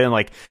is like, and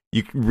like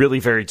you really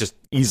very just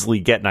easily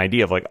get an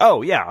idea of like,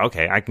 oh yeah,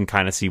 okay, I can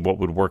kind of see what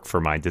would work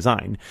for my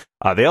design.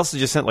 They also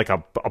just sent like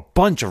a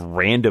bunch of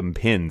random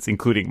pins,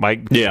 including my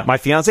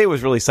fiance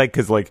was really psyched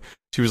because like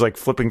she was like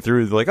flipping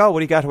through like, oh, what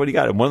do you got,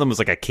 and one of them was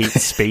like a Kate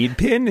Spade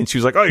pin, and she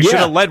was like, oh, you should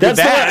have led with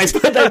that.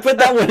 I put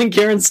that one in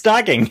Karen's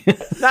stocking.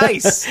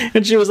 Nice.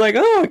 And she was like,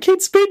 oh, a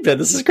Kate Spade pin,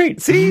 this is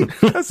great. See,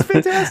 that's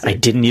fantastic. I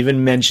didn't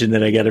even mention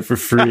that I got it for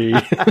free.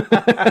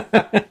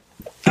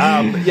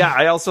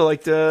 I also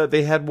liked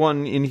they had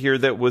one in here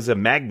that was a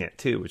magnet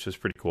too, which was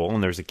pretty cool,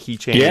 and there's a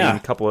keychain and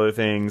a couple other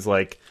things.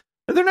 Like,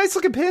 they're nice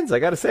looking pins, I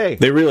gotta say.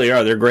 They really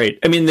are. They're great.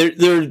 I mean,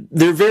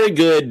 they're very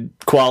good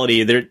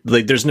quality. They're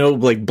like, there's no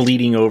like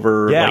bleeding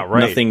over. Yeah, like,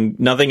 right.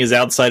 Nothing is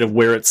outside of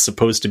where it's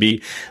supposed to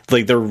be.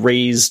 Like, they're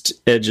raised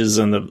edges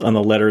on the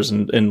letters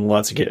and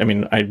lots of. I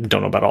mean, I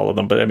don't know about all of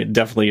them, but I mean,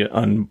 definitely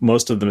on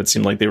most of them, it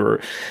seemed like they were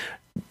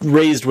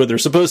raised where they're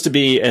supposed to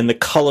be, and the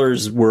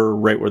colors were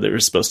right where they were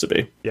supposed to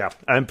be. Yeah,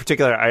 in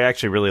particular, I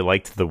actually really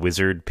liked the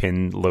wizard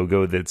pin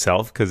logo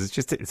itself because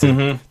it's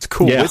a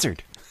cool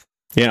wizard.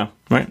 Yeah,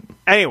 right.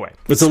 Anyway,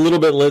 it's a little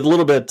bit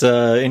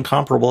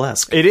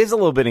incomparable-esque. It is a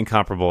little bit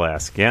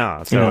incomparable-esque,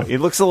 yeah. So it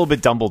looks a little bit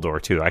Dumbledore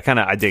too. I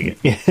dig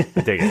it.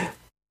 I dig it.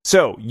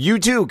 So you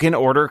too can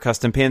order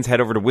custom pins.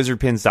 Head over to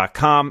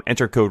wizardpins.com.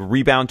 Enter code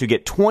REBOUND to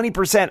get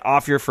 20%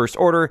 off your first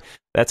order.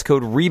 That's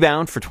code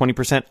REBOUND for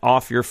 20%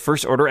 off your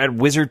first order at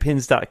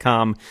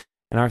wizardpins.com.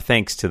 And our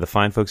thanks to the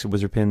fine folks at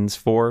WizardPins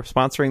for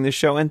sponsoring this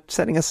show and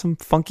sending us some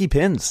funky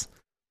pins.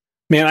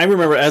 Man, I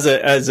remember as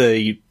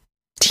a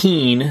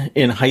teen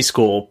in high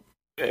school,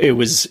 it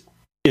was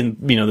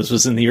this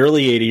was in the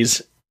early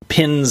 80s.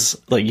 Pins,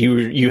 like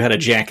you had a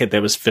jacket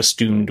that was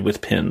festooned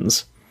with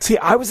pins. See,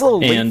 I was a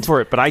little late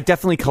for it, but I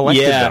definitely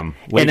collected them.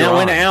 And that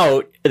went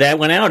out. That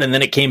went out, and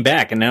then it came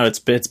back, and now it's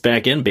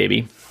back in,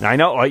 baby. I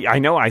know.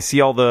 I see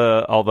all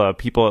the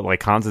people at like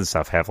cons and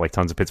stuff have like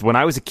tons of pins. When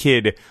I was a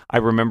kid, I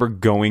remember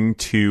going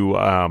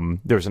to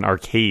there was an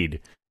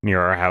arcade near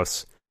our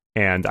house,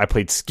 and I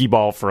played skee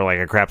ball for like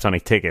a crap ton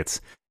of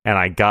tickets. And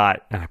I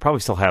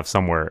probably still have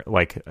somewhere,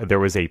 like there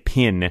was a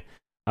pin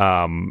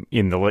in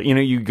the,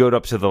 you go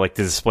up to the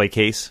display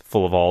case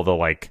full of all the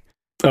like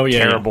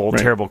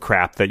terrible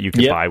crap that you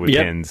could buy with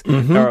pins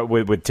or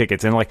with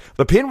tickets, and like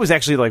the pin was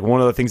actually like one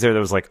of the things there that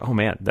was like, oh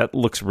man, that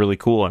looks really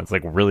cool, and it's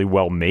like really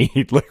well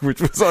made, like, which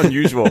was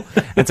unusual.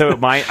 And so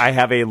I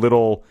have a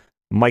little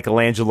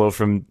Michelangelo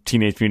from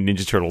Teenage Mutant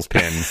Ninja Turtles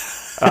pin,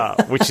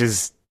 which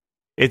is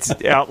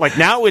like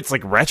now it's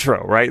like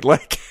retro, right?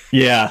 Like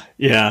yeah.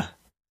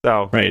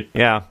 So right,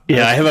 yeah.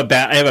 I have a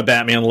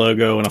Batman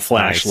logo and a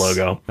Flash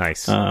logo.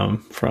 Nice.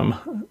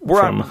 We're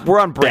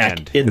on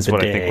brand. Is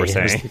what I think we're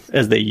saying,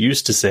 as they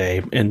used to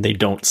say, and they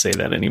don't say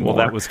that anymore.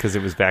 Well, that was because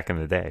it was back in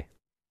the day.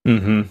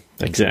 Mm-hmm.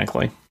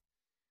 Exactly.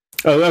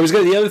 Oh,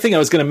 the other thing I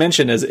was going to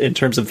mention is in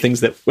terms of things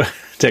that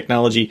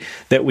technology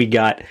that we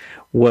got.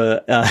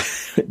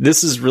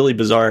 This is really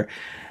bizarre.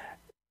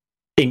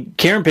 And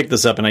Karen picked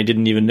this up, and I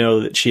didn't even know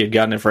that she had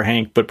gotten it for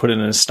Hank, but put it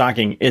in a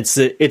stocking. It's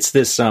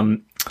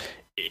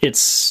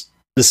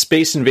the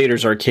Space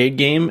Invaders arcade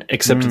game,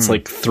 except it's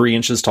like 3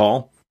 inches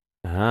tall.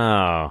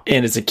 Oh,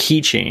 and it's a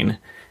keychain.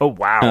 Oh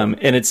wow!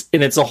 And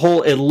it's a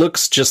whole. It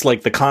looks just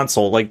like the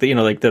console, like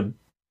the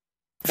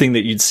thing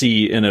that you'd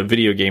see in a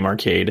video game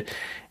arcade,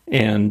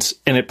 and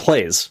it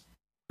plays.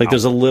 Like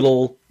there's a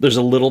little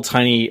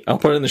tiny. I'll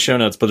put it in the show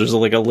notes, but there's a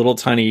little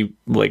tiny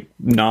like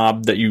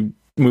knob that you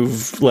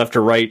move left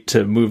or right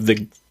to move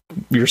the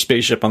your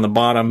spaceship on the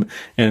bottom,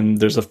 and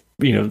there's a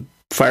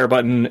fire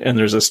button and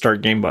there's a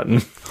start game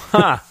button.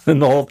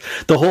 And the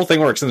whole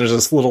thing works, and there's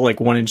this little like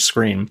 1-inch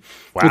screen.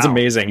 Wow. It's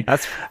amazing. I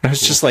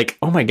was just like,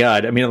 oh my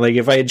god. I mean, like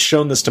if I had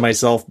shown this to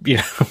myself,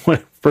 when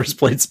I first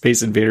played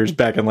Space Invaders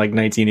back in like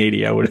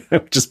 1980, I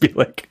would just be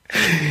like,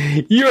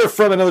 you're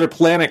from another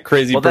planet,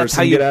 crazy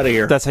person. Get out of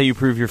here. That's how you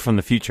prove you're from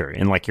the future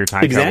in like your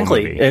time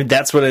exactly movie. And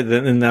that's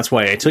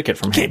why I took it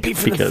from Can't be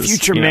from the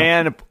future,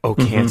 man. Oh,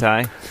 can't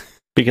I?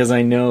 Because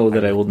I know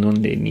that I will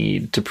one day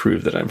need to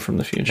prove that I'm from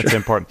the future. It's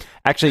important.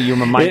 Actually, you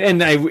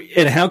remind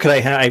and how could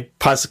I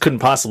couldn't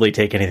possibly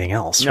take anything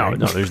else. No, right?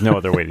 no, there's no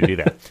other way to do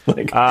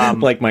that.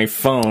 like my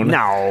phone.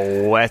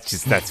 No,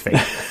 that's fake.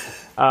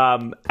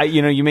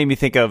 You made me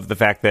think of the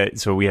fact that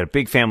so we had a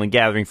big family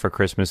gathering for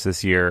Christmas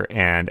this year,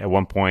 and at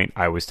one point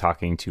I was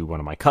talking to one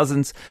of my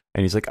cousins,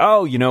 and he's like,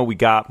 "Oh, we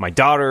got my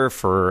daughter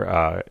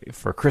for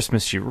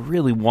Christmas. She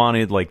really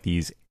wanted like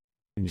these."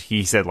 And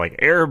he said like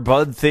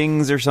AirBud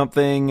things or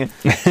something. And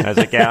I was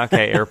like, yeah,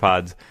 okay,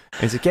 AirPods.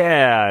 And he's like,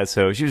 yeah.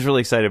 So she was really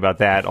excited about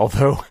that.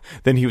 Although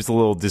then he was a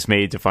little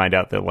dismayed to find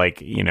out that like,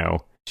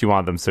 she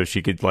wanted them so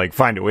she could like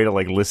find a way to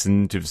like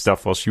listen to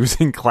stuff while she was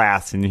in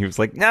class. And he was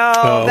like,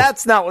 no,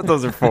 that's not what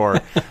those are for.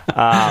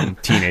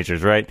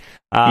 Teenagers, right?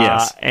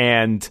 Yes.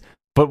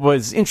 But what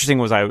was interesting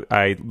was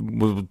I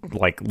was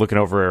like looking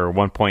over her at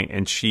one point,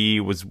 and she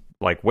was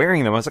like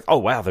wearing them. I was like, oh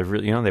wow, they're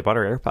really, they bought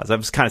her AirPods. That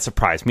was kind of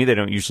surprised me. They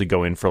don't usually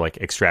go in for like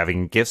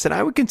extravagant gifts, and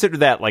I would consider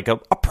that like a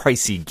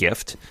pricey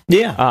gift.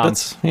 Yeah,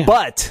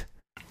 But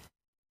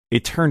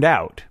it turned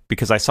out,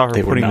 because I saw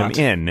her putting them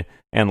in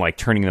and like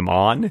turning them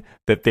on,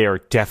 that they are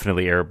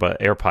definitely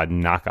AirPod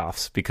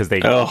knockoffs, because they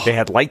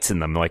had lights in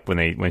them, like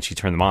when she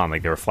turned them on,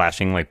 like they were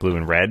flashing like blue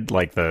and red,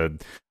 like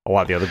a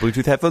lot of the other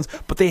Bluetooth headphones,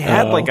 but they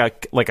had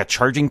like a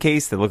charging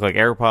case that looked like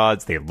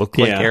AirPods. They looked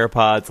like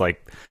AirPods,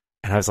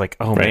 and I was like,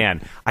 oh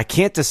man, I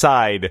can't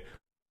decide.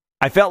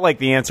 I felt like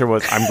the answer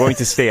was, I'm going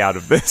to stay out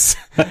of this.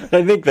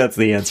 I think that's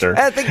the answer.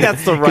 I think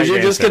that's the right answer. Because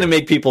you're just going to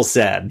make people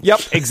sad. Yep,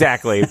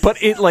 exactly.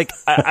 But it like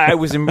I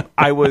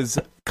was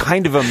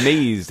kind of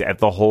amazed at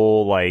the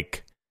whole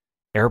like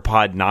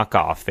AirPod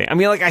knockoff thing. I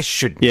mean, like I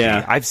shouldn't be.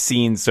 I've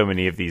seen so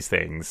many of these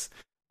things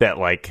that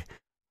like.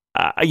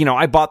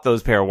 I bought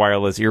those pair of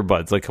wireless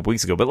earbuds like a couple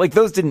weeks ago, but like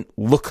those didn't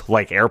look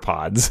like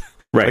AirPods.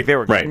 Right. Like they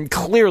were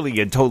clearly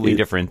a totally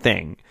different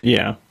thing.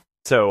 Yeah.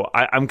 So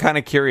I'm kind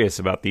of curious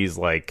about these.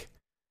 Like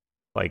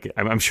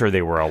I'm sure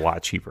they were a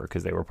lot cheaper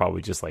because they were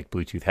probably just like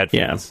Bluetooth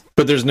headphones. Yeah.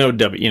 But there's no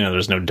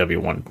there's no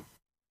W1.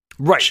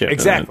 Right. Chip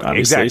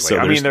exactly. So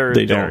I mean,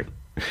 they don't.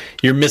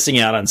 You're missing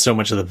out on so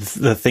much of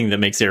the thing that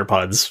makes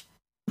AirPods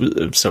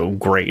so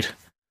great.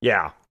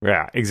 Yeah,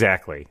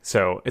 exactly.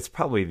 So it's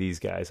probably these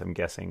guys, I'm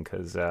guessing,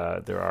 because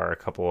there are a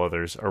couple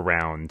others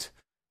around.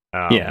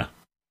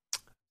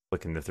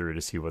 Looking through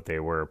to see what they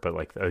were, but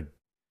like a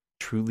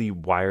truly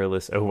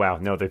wireless. Oh wow,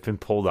 no, they've been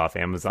pulled off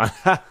Amazon.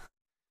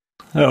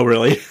 Oh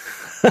really?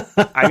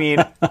 I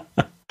mean,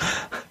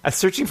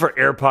 searching for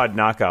AirPod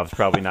knockoffs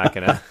probably not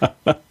gonna.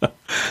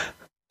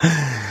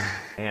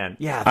 And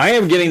yeah, I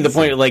am getting the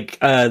point. Like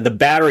the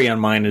battery on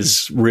mine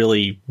is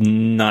really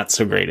not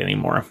so great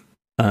anymore.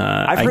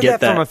 I've heard that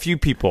from a few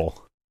people.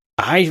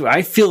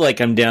 I feel like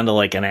I'm down to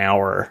like an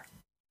hour.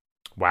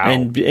 Wow.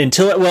 And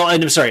until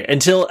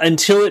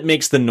it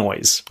makes the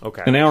noise.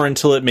 Okay. An hour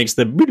until it makes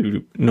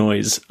the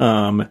noise.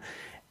 And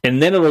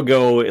then it'll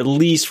go at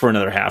least for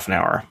another half an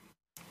hour.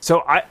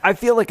 So I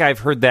feel like I've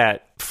heard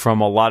that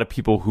from a lot of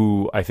people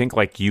who I think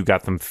like you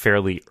got them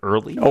fairly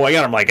early. Oh, I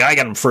got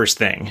them first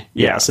thing.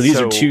 Yeah. So these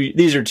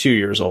are 2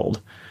 years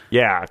old.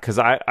 Yeah, because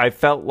I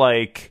felt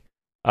like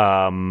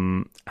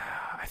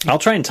I'll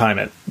try and time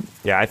it.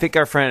 Yeah, I think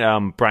our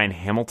friend Brian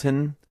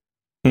Hamilton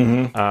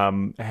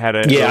had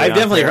a. Yeah,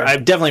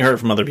 I've definitely heard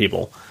from other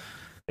people.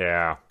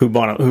 Yeah, who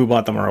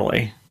bought them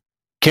early.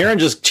 Karen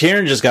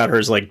just got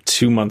hers like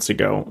 2 months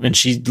ago, and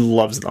she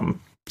loves them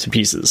to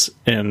pieces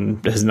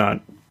and has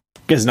not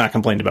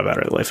complained about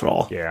battery life at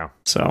all. Yeah,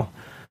 so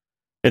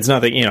it's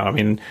not that I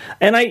mean,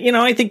 and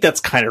I think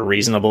that's kind of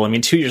reasonable. I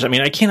mean, 2 years. I mean,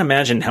 I can't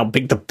imagine how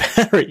big the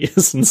battery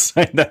is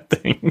inside that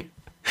thing.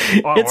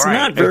 It's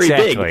not very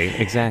big.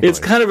 Exactly. It's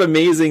kind of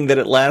amazing that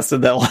it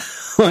lasted that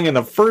long in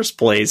the first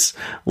place,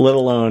 let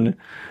alone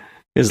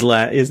is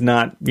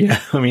not. Yeah,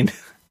 I mean,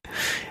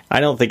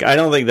 I don't think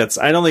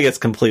it's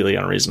completely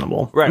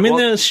unreasonable. Right. I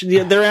mean,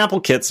 they're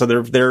Apple kits, so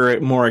they're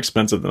more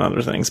expensive than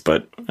other things,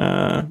 but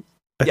I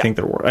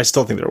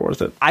still think they're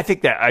worth it. I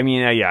think that. I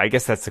mean, I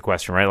guess that's the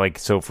question, right? Like,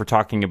 so if we're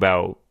talking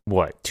about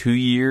 2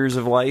 years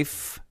of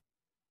life.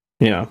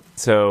 Yeah.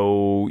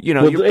 So,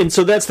 and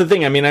so that's the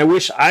thing. I mean,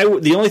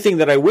 the only thing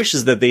that I wish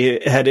is that they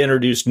had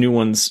introduced new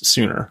ones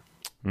sooner.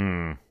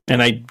 Mm.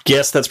 And I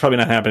guess that's probably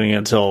not happening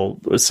until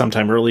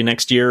sometime early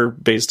next year,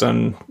 based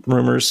on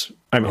rumors.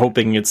 I'm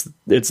hoping it's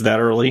that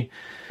early.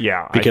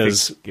 Yeah,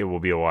 because I think it will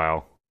be a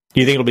while.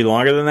 You think it'll be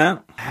longer than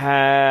that?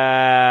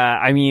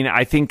 I mean,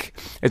 I think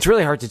it's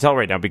really hard to tell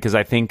right now, because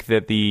I think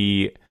that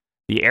the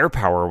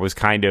AirPower was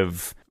kind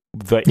of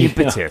the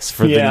impetus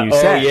for the new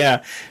set. Oh,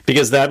 yeah,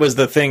 because that was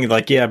the thing.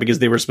 Like, because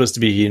they were supposed to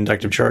be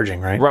inductive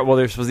charging, right? Right. Well,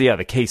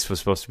 the case was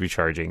supposed to be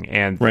charging,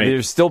 and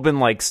there's still been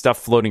like stuff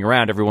floating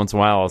around. Every once in a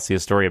while, I'll see a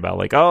story about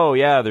like, oh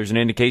yeah, there's an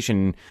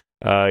indication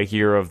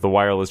here of the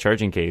wireless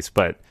charging case,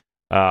 but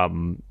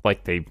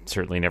like they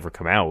certainly never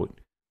come out.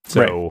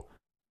 So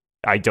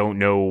I don't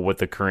know what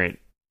the current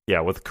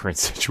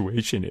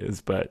situation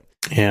is, but.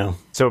 Yeah.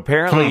 So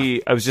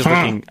apparently, I was just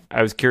looking.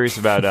 I was curious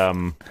about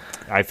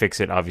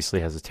iFixit. Obviously,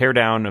 has a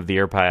teardown of the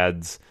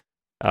AirPods,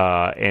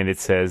 and it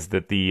says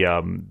that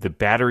the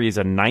battery is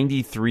a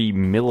 93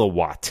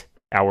 milliwatt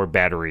hour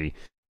battery,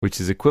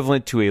 which is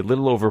equivalent to a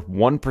little over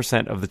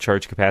 1% of the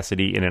charge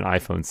capacity in an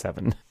iPhone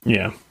 7.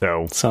 Yeah.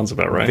 So sounds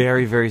about right.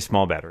 Very, very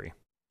small battery.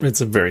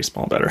 It's a very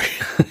small battery.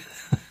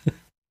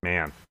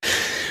 Man,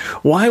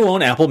 why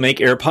won't Apple make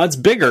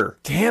AirPods bigger?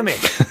 Damn it.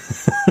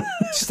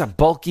 It's just a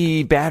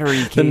bulky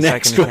battery case I can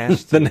attach to.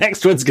 The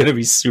next one's going to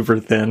be super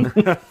thin.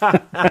 All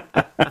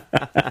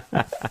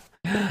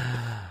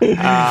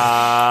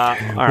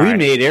right. We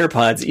made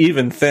AirPods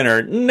even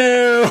thinner.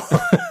 No.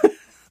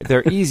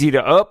 They're easy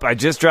to... I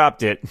just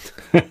dropped it.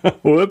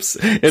 Whoops.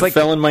 It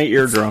fell in my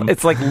eardrum.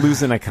 It's like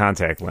losing a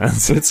contact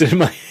lens. It's in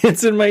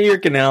my ear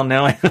canal.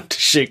 Now I have to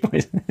shake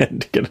my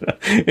head to get it out.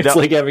 It's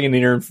like having an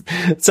ear...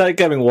 It's like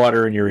having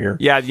water in your ear.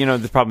 Yeah,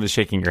 the problem is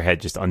shaking your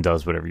head just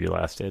undoes whatever you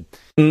last did.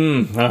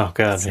 Oh,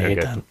 God. I hate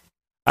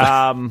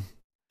that.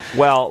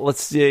 Well,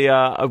 let's see.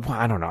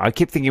 I don't know. I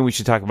keep thinking we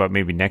should talk about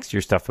maybe next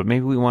year stuff, but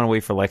maybe we want to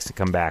wait for Lex to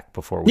come back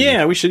before we...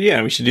 Yeah, we should do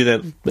that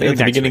at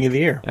the beginning of the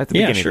year. At the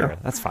beginning of the year.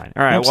 That's fine.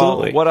 All right,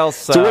 absolutely. Well, what else?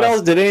 So what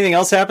else? Did anything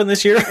else happen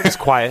this year? It was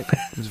quiet.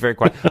 It was very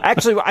quiet.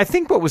 Actually, I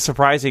think what was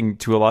surprising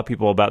to a lot of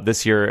people about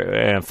this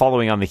year,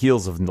 following on the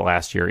heels of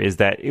last year, is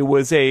that it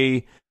was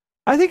a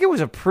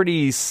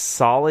pretty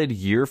solid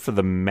year for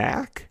the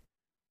Mac.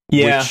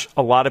 Yeah. Which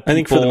a lot of people... I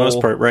think for the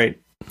most part, right.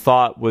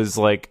 Thought was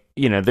like...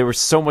 there was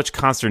so much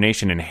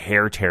consternation and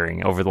hair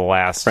tearing over the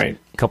last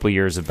couple of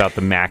years about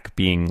the Mac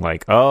being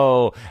like,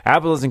 oh,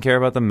 Apple doesn't care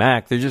about the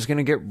Mac. They're just going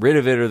to get rid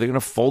of it, or they're going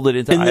to fold it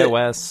into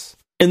iOS.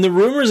 And the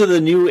rumors of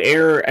the new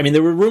Air,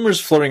 there were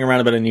rumors floating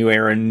around about a new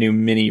Air and new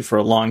Mini for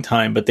a long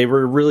time, but they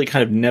were really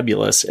kind of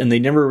nebulous, and they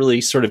never really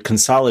sort of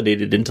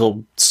consolidated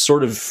until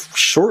sort of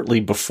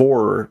shortly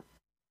before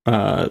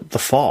the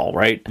fall,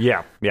 right?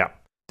 Yeah.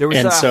 There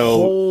was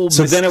so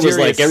then it was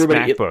like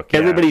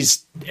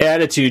everybody's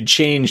attitude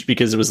changed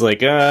because it was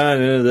like,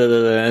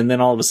 and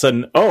then all of a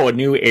sudden, a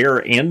new Air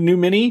and new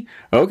Mini?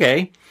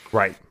 Okay.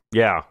 Right.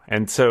 Yeah.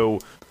 And so,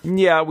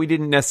 we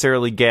didn't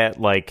necessarily get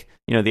like,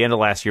 the end of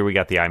last year, we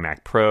got the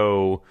iMac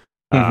Pro.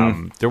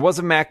 There was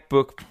a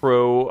MacBook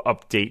Pro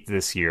update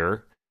this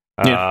year.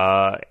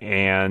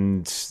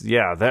 And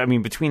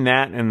between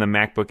that and the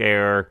MacBook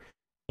Air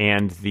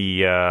and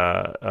the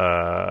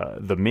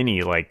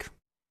Mini, like,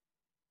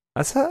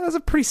 that's a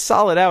pretty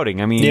solid outing.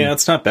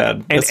 It's not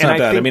bad. It's not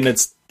bad.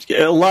 It's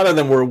a lot of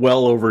them were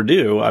well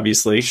overdue.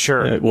 Obviously,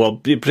 sure.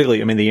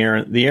 Particularly, the Air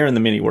and the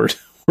Mini were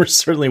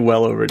certainly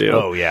well overdue.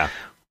 Oh yeah,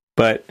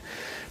 but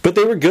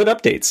they were good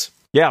updates.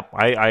 Yeah,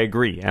 I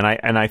agree, and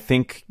I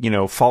think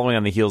following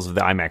on the heels of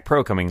the iMac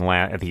Pro coming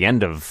at the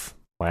end of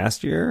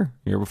last year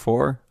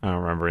before, I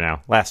don't remember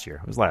now.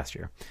 It was last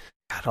year.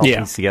 God, all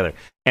things together,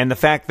 and the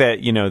fact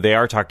that they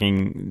are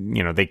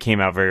talking. They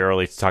came out very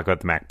early to talk about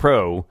the Mac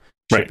Pro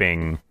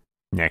shipping.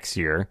 Next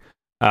year,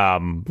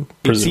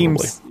 it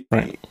seems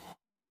right.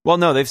 Well,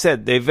 no, they've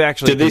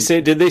actually. Did they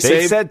say? They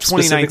said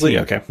 2019.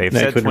 Okay, they've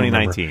said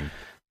 2019.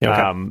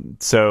 Okay.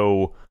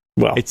 So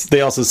they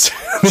also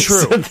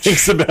said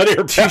things about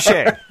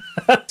AirPods.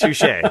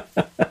 Touche.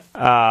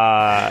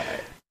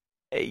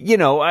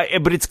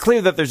 But it's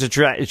clear that there's a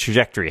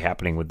trajectory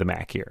happening with the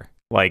Mac here.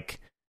 Like,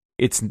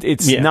 it's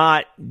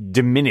not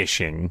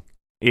diminishing.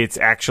 It's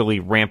actually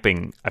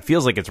ramping. It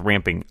feels like it's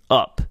ramping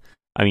up.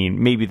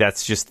 Maybe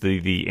that's just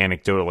the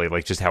anecdotally,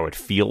 like just how it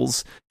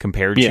feels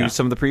compared to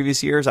some of the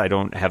previous years. I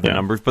don't have the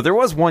numbers, but there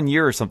was 1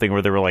 year or something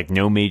where there were like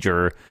no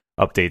major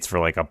updates for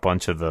like a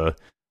bunch of the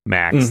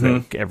Macs.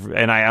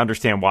 And I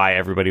understand why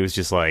everybody was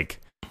just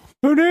like,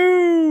 oh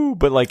no.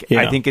 But like,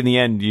 I think in the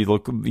end,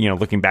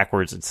 looking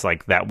backwards, it's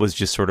like that was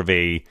just sort of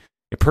a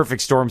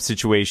perfect storm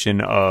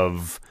situation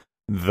of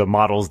the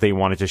models they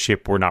wanted to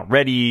ship were not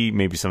ready.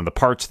 Maybe some of the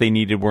parts they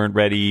needed weren't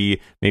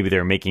ready. Maybe they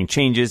were making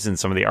changes in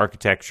some of the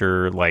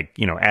architecture, like,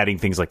 adding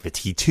things like the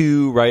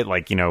T2, right?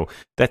 Like,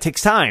 that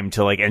takes time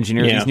to like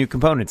engineer these new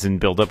components and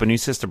build up a new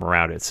system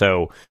around it.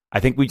 So I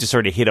think we just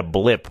sort of hit a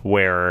blip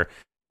where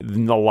a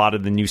lot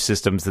of the new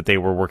systems that they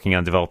were working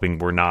on developing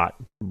were not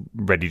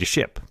ready to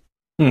ship.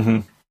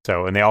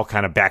 So, and they all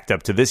kind of backed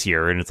up to this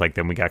year, and it's like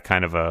then we got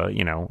kind of a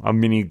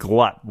mini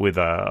glut with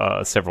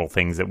several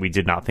things that we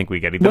did not think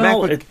we'd get.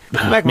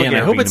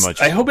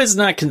 I hope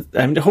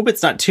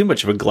it's not too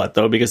much of a glut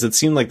though, because it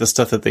seemed like the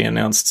stuff that they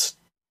announced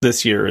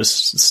this year is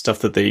stuff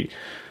that they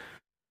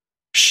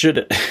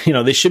should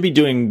be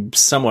doing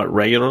somewhat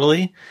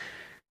regularly,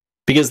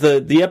 because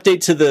the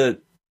update to the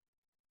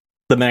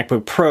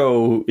MacBook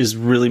Pro is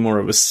really more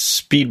of a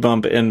speed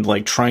bump and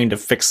like trying to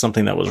fix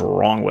something that was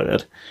wrong with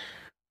it.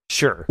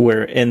 Sure.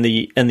 Where and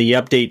the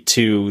update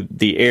to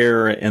the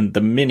Air and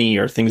the Mini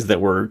are things that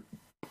were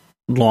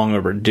long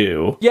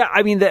overdue. Yeah,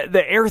 I mean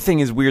the Air thing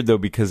is weird though,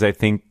 because I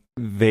think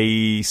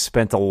they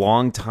spent a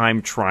long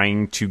time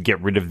trying to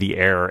get rid of the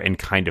Air and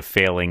kind of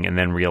failing, and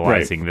then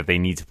realizing that they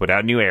need to put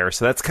out new Air.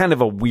 So that's kind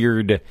of a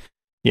weird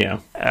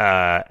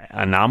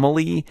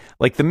anomaly.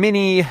 Like the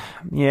Mini,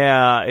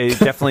 it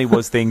definitely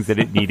was things that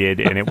it needed,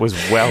 and it was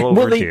well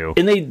overdue.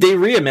 They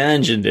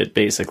reimagined it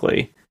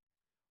basically,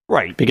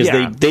 right? Because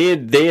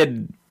they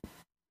had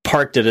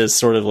parked it as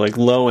sort of like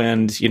low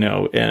end,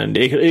 and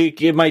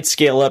it might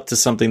scale up to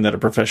something that a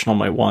professional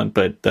might want,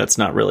 but that's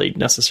not really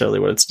necessarily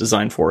what it's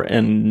designed for.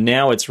 And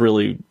now it is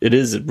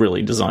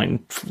really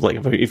designed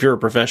like if you're a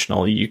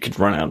professional, you could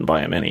run out and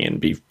buy a Mini and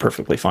be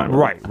perfectly fine with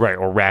it. Right,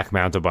 or rack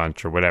mount a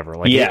bunch or whatever.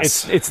 Like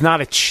it's not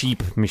a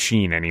cheap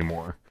machine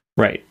anymore.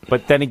 Right.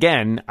 But then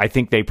again, I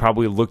think they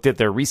probably looked at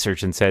their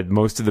research and said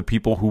most of the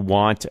people who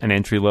want an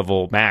entry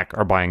level Mac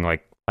are buying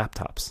like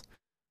laptops.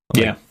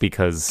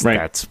 Because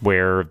that's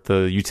where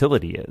the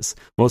utility is.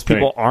 Most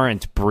people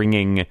aren't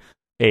bringing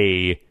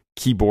a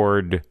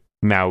keyboard,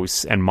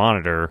 mouse, and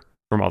monitor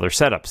from other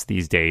setups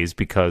these days,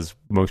 because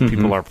most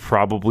people are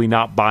probably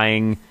not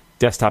buying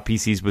desktop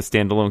PCs with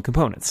standalone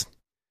components.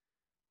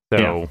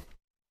 So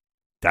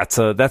that's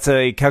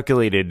a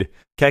calculated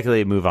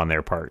move on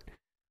their part.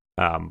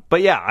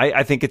 But yeah,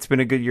 I think it's been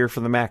a good year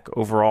for the Mac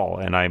overall,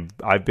 and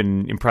I've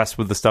been impressed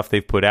with the stuff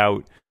they've put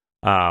out.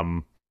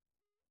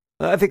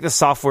 I think the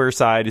software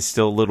side is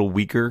still a little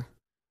weaker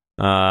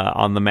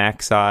on the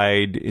Mac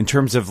side in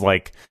terms of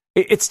like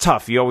it's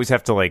tough. You always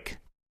have to like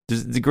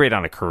degrade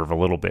on a curve a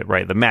little bit,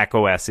 right? The Mac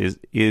OS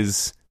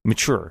is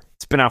mature.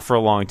 It's been out for a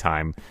long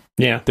time.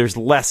 Yeah, there's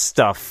less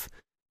stuff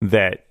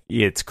that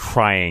it's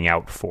crying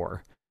out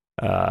for,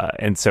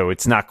 and so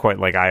it's not quite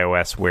like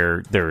iOS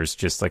where there's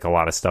just like a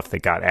lot of stuff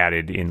that got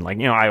added in. Like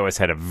iOS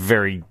had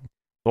the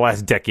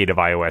last decade of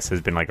iOS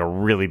has been like a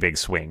really big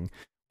swing,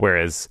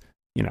 whereas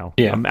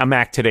a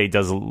Mac today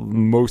does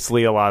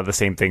mostly a lot of the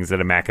same things that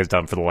a Mac has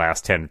done for the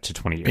last 10 to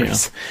 20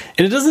 years. Yeah.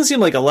 And it doesn't seem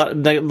like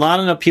not a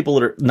lot of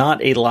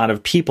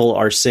people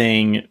are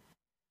saying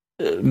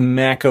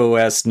Mac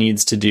OS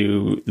needs to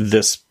do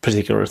this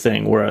particular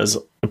thing, whereas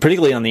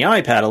particularly on the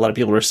iPad, a lot of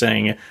people are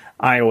saying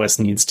iOS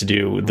needs to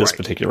do this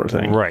particular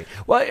thing. Right.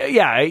 Well,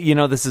 yeah,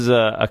 this is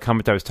a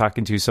comment I was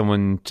talking to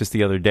someone just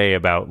the other day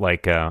about,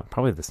 like,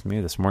 probably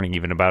maybe this morning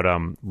even, about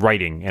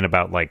writing, and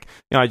about, like,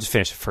 I just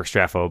finished the first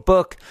draft of a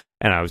book,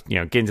 and I was,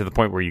 getting to the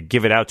point where you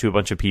give it out to a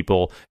bunch of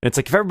people, and it's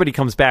like, if everybody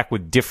comes back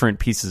with different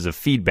pieces of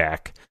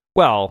feedback,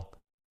 well,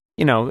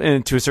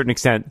 and to a certain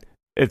extent,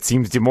 it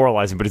seems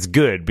demoralizing, but it's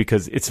good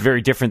because it's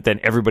very different than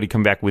everybody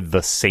come back with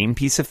the same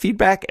piece of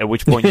feedback, at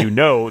which point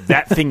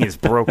that thing is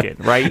broken,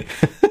 right?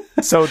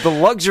 So the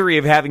luxury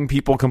of having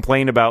people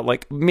complain about,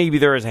 like, maybe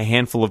there is a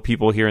handful of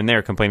people here and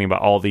there complaining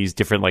about all these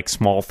different, like,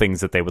 small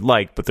things that they would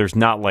like, but there's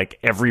not, like,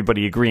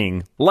 everybody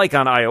agreeing, like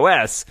on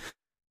iOS,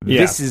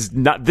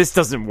 this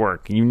doesn't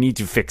work. You need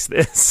to fix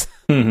this.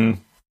 Mm-hmm.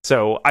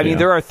 So, I mean,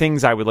 there are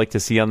things I would like to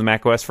see on the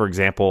macOS. For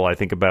example, I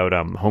think about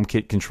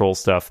HomeKit control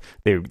stuff.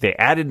 They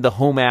added the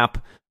Home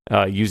app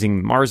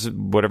using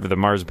whatever the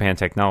Marzipan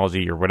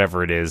technology or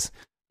whatever it is.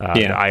 The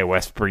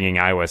iOS, bringing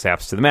iOS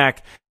apps to the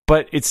Mac.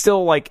 But it's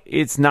still, like,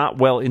 it's not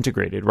well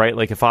integrated, right?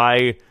 Like, if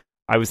I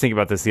was thinking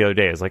about this the other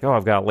day. It's like, oh,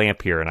 I've got a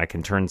lamp here and I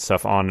can turn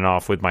stuff on and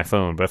off with my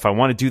phone. But if I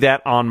want to do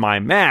that on my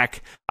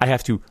Mac, I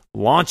have to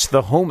launch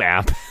the Home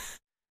app,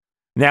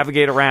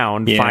 navigate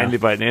around, find the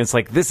button, and it's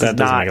like, this is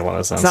not make a lot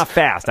of sense. It's not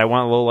fast. I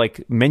want a little,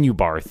 like, menu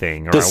bar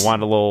thing, or I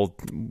want a little,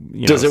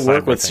 does it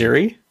work with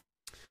Siri?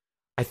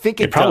 I think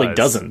it probably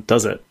doesn't,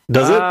 does it?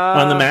 Does it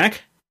on the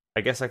Mac?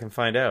 I guess I can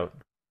find out.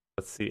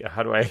 Let's see.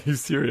 How do I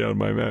use Siri on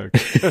my Mac?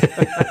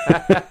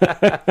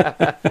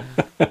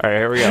 All right,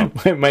 here we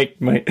go.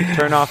 Might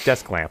turn off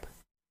desk lamp.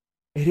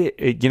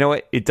 It you know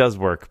what? It does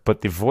work,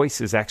 but the voice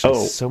is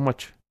actually so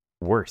much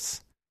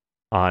worse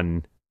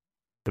on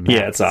the Mac.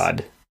 Yeah, it's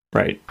odd.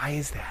 Right. Why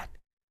is that?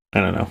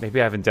 I don't know.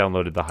 Maybe I haven't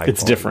downloaded the high.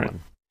 It's different.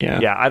 One. Yeah.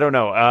 Yeah, I don't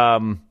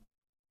know.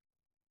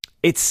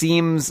 It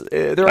seems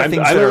there are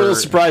things. I'm a little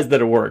surprised that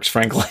it works,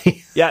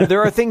 frankly. Yeah,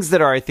 there are things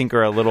that I think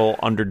are a little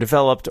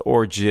underdeveloped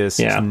or just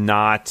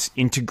not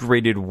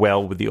integrated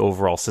well with the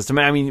overall system.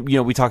 I mean,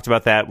 we talked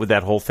about that with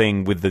that whole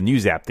thing with the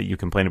news app that you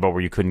complained about,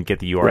 where you couldn't get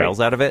the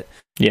URLs out of it.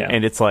 Yeah,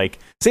 and it's like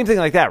same thing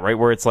like that, right?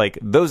 Where it's like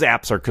those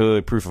apps are clearly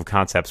proof of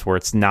concepts where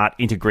it's not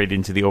integrated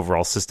into the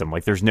overall system.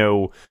 Like there's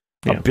no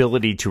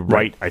ability to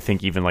write, I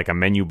think, even like a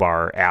menu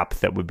bar app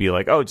that would be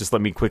like, oh, just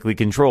let me quickly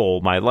control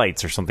my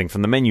lights or something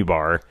from the menu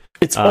bar.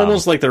 It's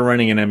almost like they're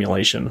running an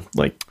emulation.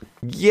 Like,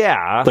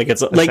 like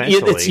it's like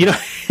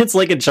it's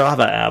like a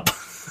Java app.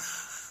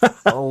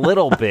 A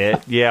little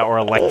bit, or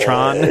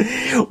Electron.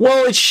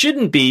 Well, it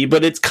shouldn't be,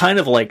 but it's kind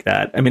of like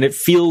that. I mean, it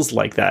feels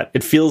like that.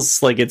 It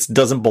feels like it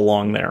doesn't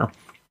belong there.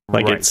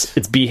 Like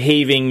it's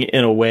behaving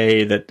in a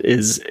way that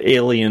is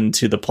alien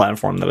to the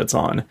platform that it's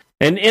on.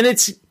 And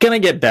it's gonna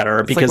get better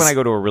it's because like when I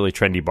go to a really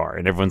trendy bar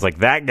and everyone's like,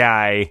 that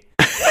guy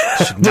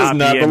should not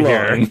be in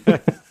here.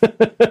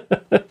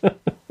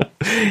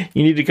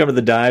 You need to come to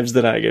the dives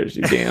that I go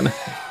to, Dan.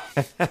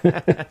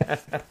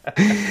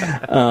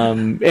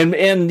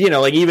 And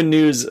like even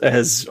news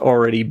has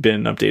already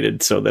been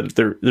updated so that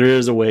there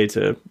is a way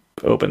to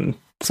open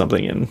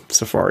something in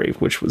Safari,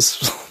 which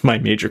was my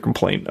major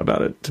complaint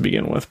about it to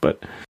begin with.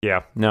 But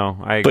yeah, no,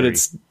 I agree. But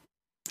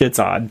it's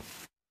odd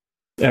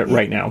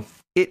right now.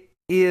 It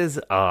is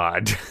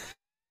odd.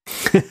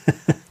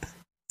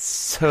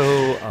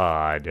 So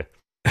odd.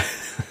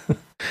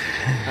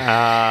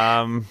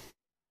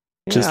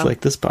 Just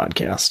like this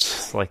podcast.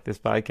 Just like this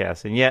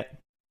podcast. And yet,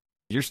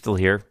 you're still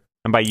here.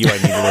 And by you, I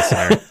mean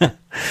the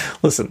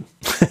listener.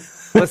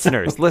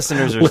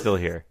 Listeners are still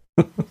here.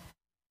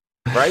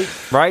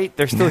 Right?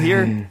 They're still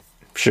here?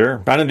 Sure.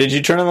 Brandon, did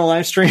you turn on the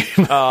live stream?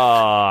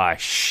 Oh,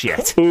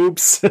 shit.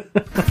 Oops.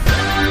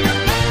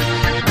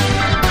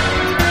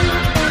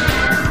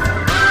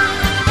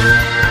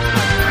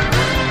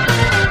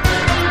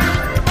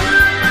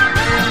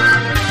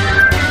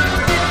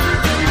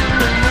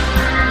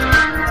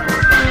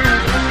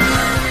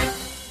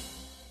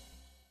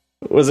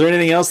 Was there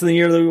anything else in the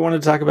year that we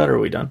wanted to talk about, or are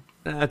we done?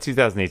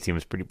 2018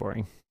 was pretty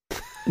boring.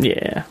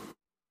 Yeah,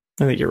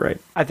 I think you're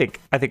right. I think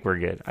we're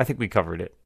good. I think we covered it.